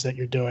difficulties that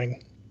you're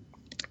doing.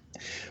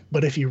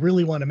 But if you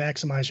really want to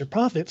maximize your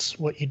profits,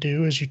 what you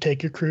do is you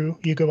take your crew,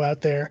 you go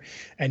out there,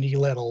 and you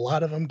let a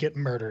lot of them get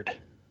murdered.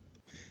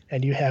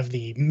 And you have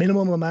the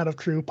minimum amount of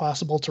crew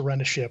possible to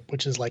run a ship,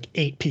 which is like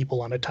 8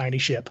 people on a tiny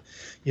ship.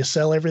 You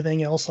sell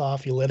everything else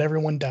off, you let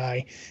everyone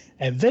die,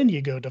 and then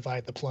you go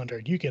divide the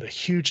plunder. You get a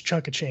huge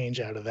chunk of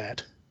change out of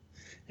that.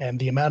 And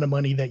the amount of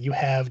money that you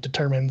have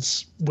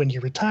determines, when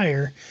you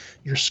retire,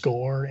 your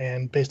score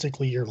and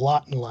basically your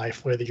lot in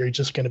life, whether you're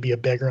just going to be a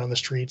beggar on the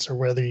streets or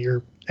whether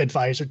you're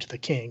advisor to the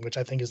king, which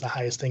I think is the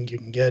highest thing you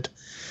can get.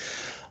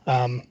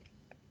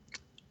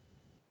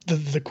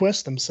 The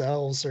quests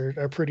themselves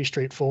are pretty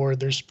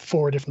straightforward. There's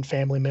 4 different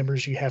family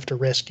members you have to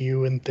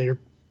rescue, and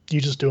you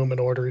just do them in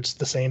order. It's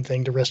the same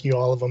thing to rescue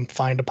all of them.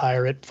 Find a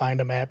pirate, find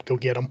a map, go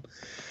get them.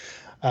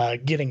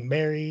 Getting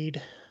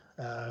married,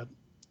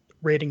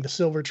 raiding the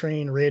silver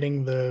train,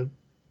 raiding the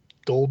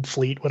gold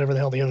fleet, whatever the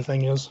hell the other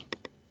thing is.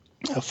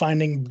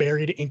 Finding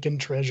buried Incan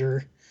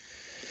treasure.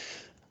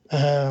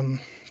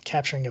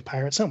 Capturing a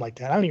pirate, something like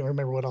that. I don't even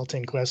remember what all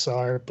 10 quests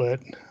are,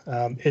 but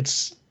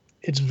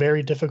it's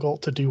very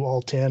difficult to do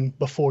all 10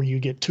 before you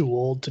get too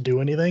old to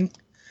do anything,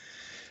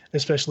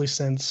 especially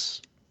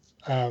since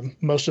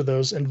most of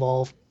those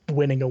involve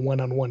winning a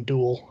one-on-one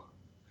duel.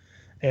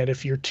 And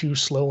if you're too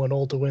slow and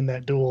old to win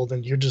that duel,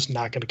 then you're just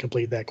not going to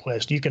complete that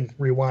quest. You can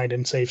rewind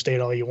and save state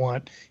all you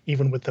want.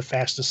 Even with the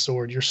fastest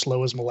sword, you're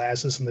slow as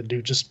molasses, and the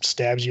dude just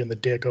stabs you in the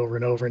dick over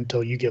and over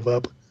until you give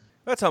up.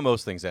 That's how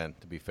most things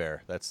end, to be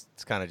fair. It's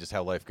kind of just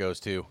how life goes,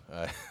 too.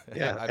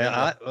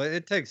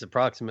 It takes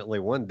approximately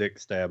 1 dick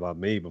stab on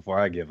me before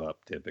I give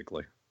up,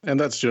 typically. And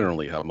that's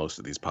generally how most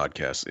of these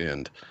podcasts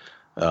end.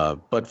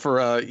 But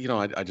for,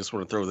 I just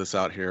want to throw this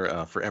out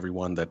here for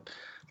everyone that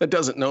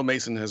doesn't know.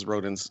 Mason has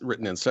written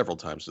in several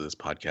times to this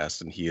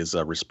podcast, and he is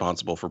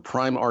responsible for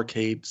Prime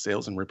Arcade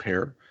Sales and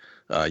Repair.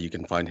 You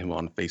can find him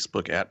on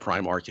Facebook at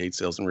Prime Arcade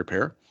Sales and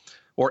Repair,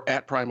 or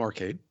at Prime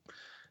Arcade.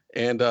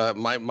 And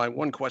my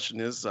one question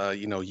is,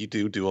 you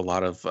do a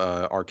lot of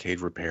arcade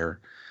repair,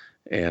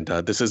 and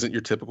this isn't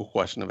your typical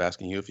question of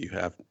asking you if you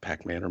have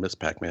Pac-Man or Miss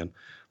Pac-Man,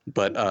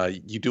 but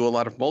you do a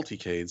lot of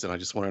multicades, and I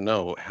just want to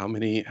know how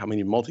many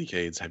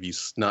multicades have you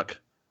snuck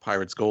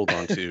Pirates Gold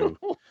onto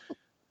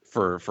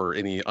for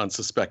any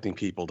unsuspecting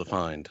people to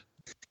find?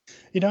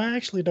 I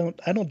actually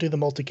don't do the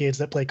multicades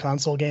that play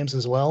console games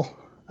as well.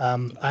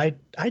 I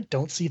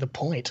don't see the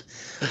point.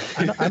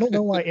 I don't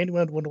know why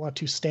anyone would want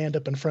to stand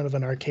up in front of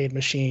an arcade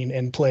machine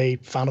and play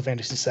Final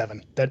Fantasy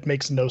VII. That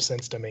makes no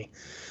sense to me.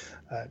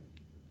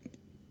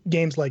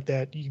 Games like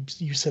that,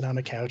 you sit on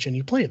a couch and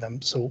you play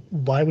them. So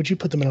why would you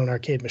put them in an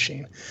arcade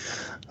machine?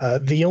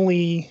 The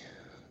only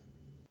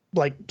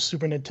like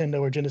Super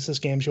Nintendo or Genesis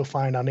games you'll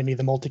find on any of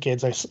the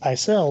multicades I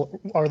sell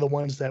are the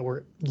ones that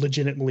were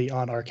legitimately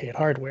on arcade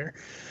hardware.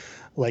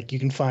 Like you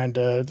can find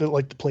the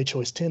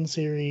PlayChoice 10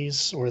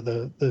 series or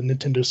the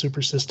Nintendo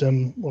Super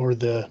System or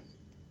the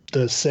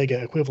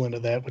Sega equivalent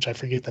of that, which I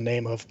forget the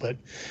name of, but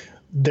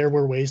there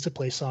were ways to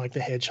play Sonic the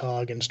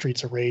Hedgehog and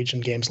Streets of Rage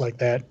and games like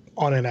that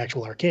on an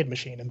actual arcade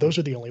machine. And those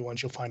are the only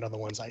ones you'll find on the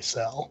ones I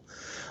sell.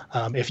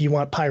 If you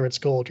want Pirates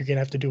Gold, you're going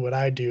to have to do what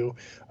I do,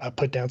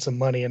 put down some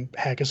money and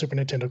hack a Super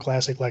Nintendo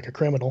Classic like a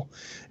criminal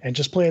and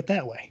just play it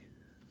that way.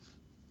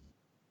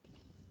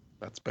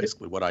 That's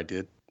basically what I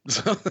did.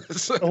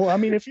 Well, I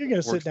mean, if you're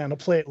going to sit down and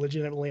play it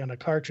legitimately on a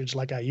cartridge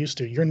like I used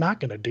to, you're not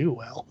going to do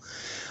well.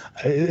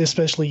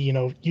 Especially,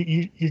 you're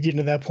getting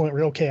to that point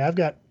where, okay, I've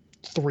got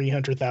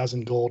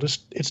 300,000 gold.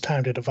 It's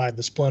time to divide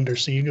the plunder.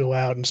 So you go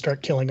out and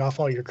start killing off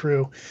all your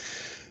crew,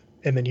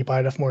 and then you buy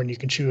enough more and you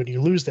can chew it.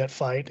 You lose that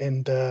fight,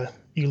 and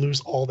you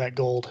lose all that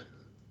gold.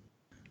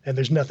 And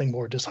there's nothing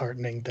more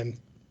disheartening than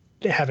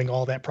having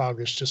all that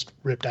progress just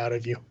ripped out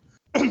of you.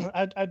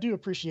 I do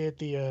appreciate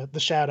the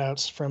shout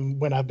outs from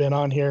when I've been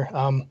on here.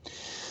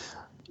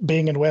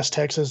 Being in West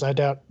Texas, I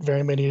doubt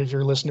very many of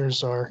your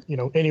listeners are,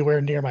 anywhere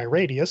near my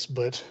radius,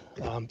 but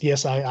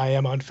yes, I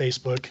am on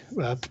Facebook,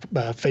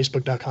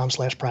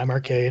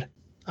 facebook.com/primearcade.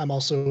 I'm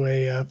also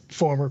a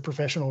former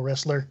professional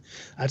wrestler.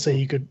 I'd say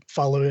you could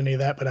follow any of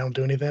that, but I don't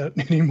do any of that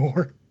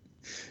anymore.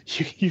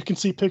 You can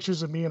see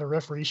pictures of me in a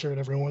referee shirt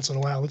every once in a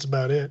while. That's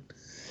about it.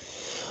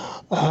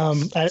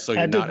 So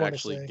you're not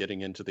actually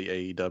getting into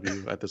the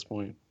AEW at this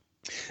point?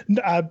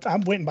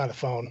 I'm waiting by the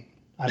phone.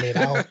 I mean,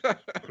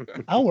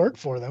 I'll work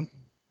for them.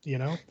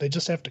 They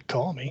just have to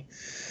call me.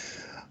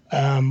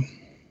 I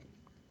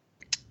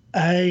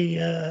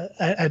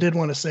did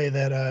want to say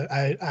that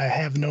I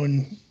have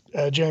known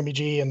Jeremy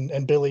G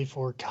and Billy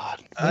for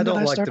God. I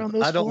don't like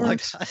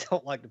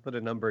to put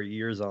a number of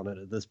years on it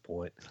at this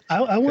point.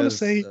 I want to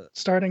say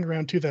starting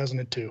around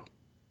 2002.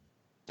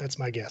 That's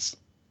my guess.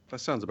 That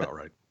sounds about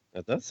right.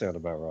 That does sound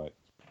about right.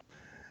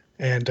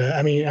 And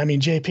I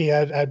mean, JP,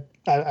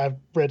 I've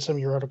read some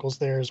of your articles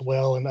there as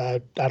well, and I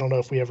don't know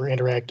if we ever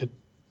interacted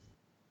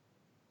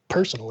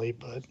personally,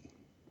 but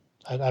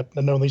I've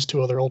known these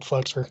two other old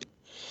fucks for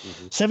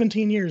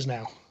 17 years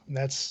now. And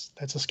that's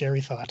a scary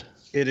thought.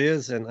 It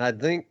is, and I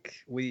think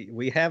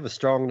we have a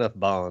strong enough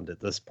bond at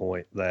this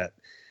point that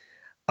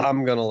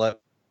I'm gonna let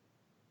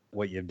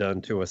what you've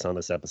done to us on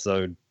this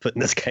episode, putting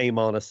this game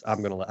on us,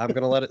 I'm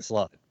gonna let it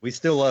slide. We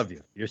still love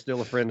you. You're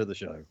still a friend of the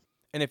show.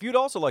 And if you'd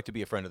also like to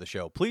be a friend of the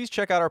show, please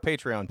check out our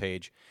Patreon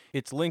page.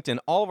 It's linked in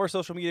all of our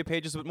social media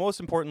pages, but most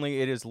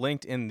importantly, it is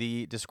linked in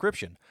the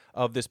description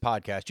of this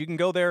podcast. You can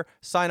go there,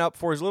 sign up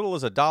for as little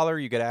as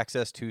 $1. You get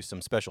access to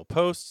some special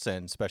posts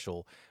and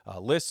special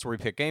lists where we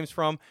pick games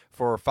from.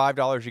 For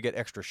 $5, you get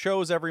extra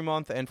shows every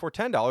month. And for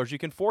 $10, you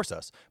can force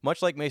us,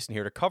 much like Mason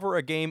here, to cover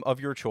a game of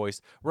your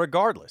choice,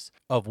 regardless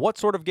of what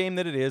sort of game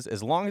that it is,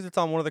 as long as it's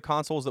on one of the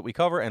consoles that we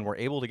cover and we're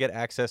able to get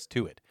access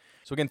to it.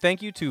 So again,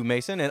 thank you to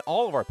Mason and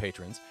all of our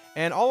patrons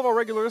and all of our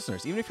regular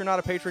listeners. Even if you're not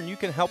a patron, you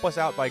can help us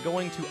out by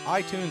going to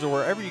iTunes or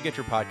wherever you get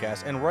your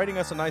podcasts and writing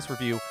us a nice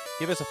review.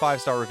 Give us a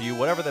 5-star review,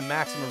 whatever the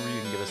maximum review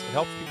you can give us. It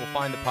helps people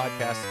find the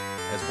podcast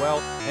as well.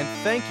 And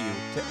thank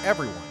you to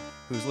everyone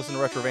who's listened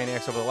to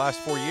Retrovaniacs over the last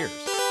 4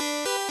 years.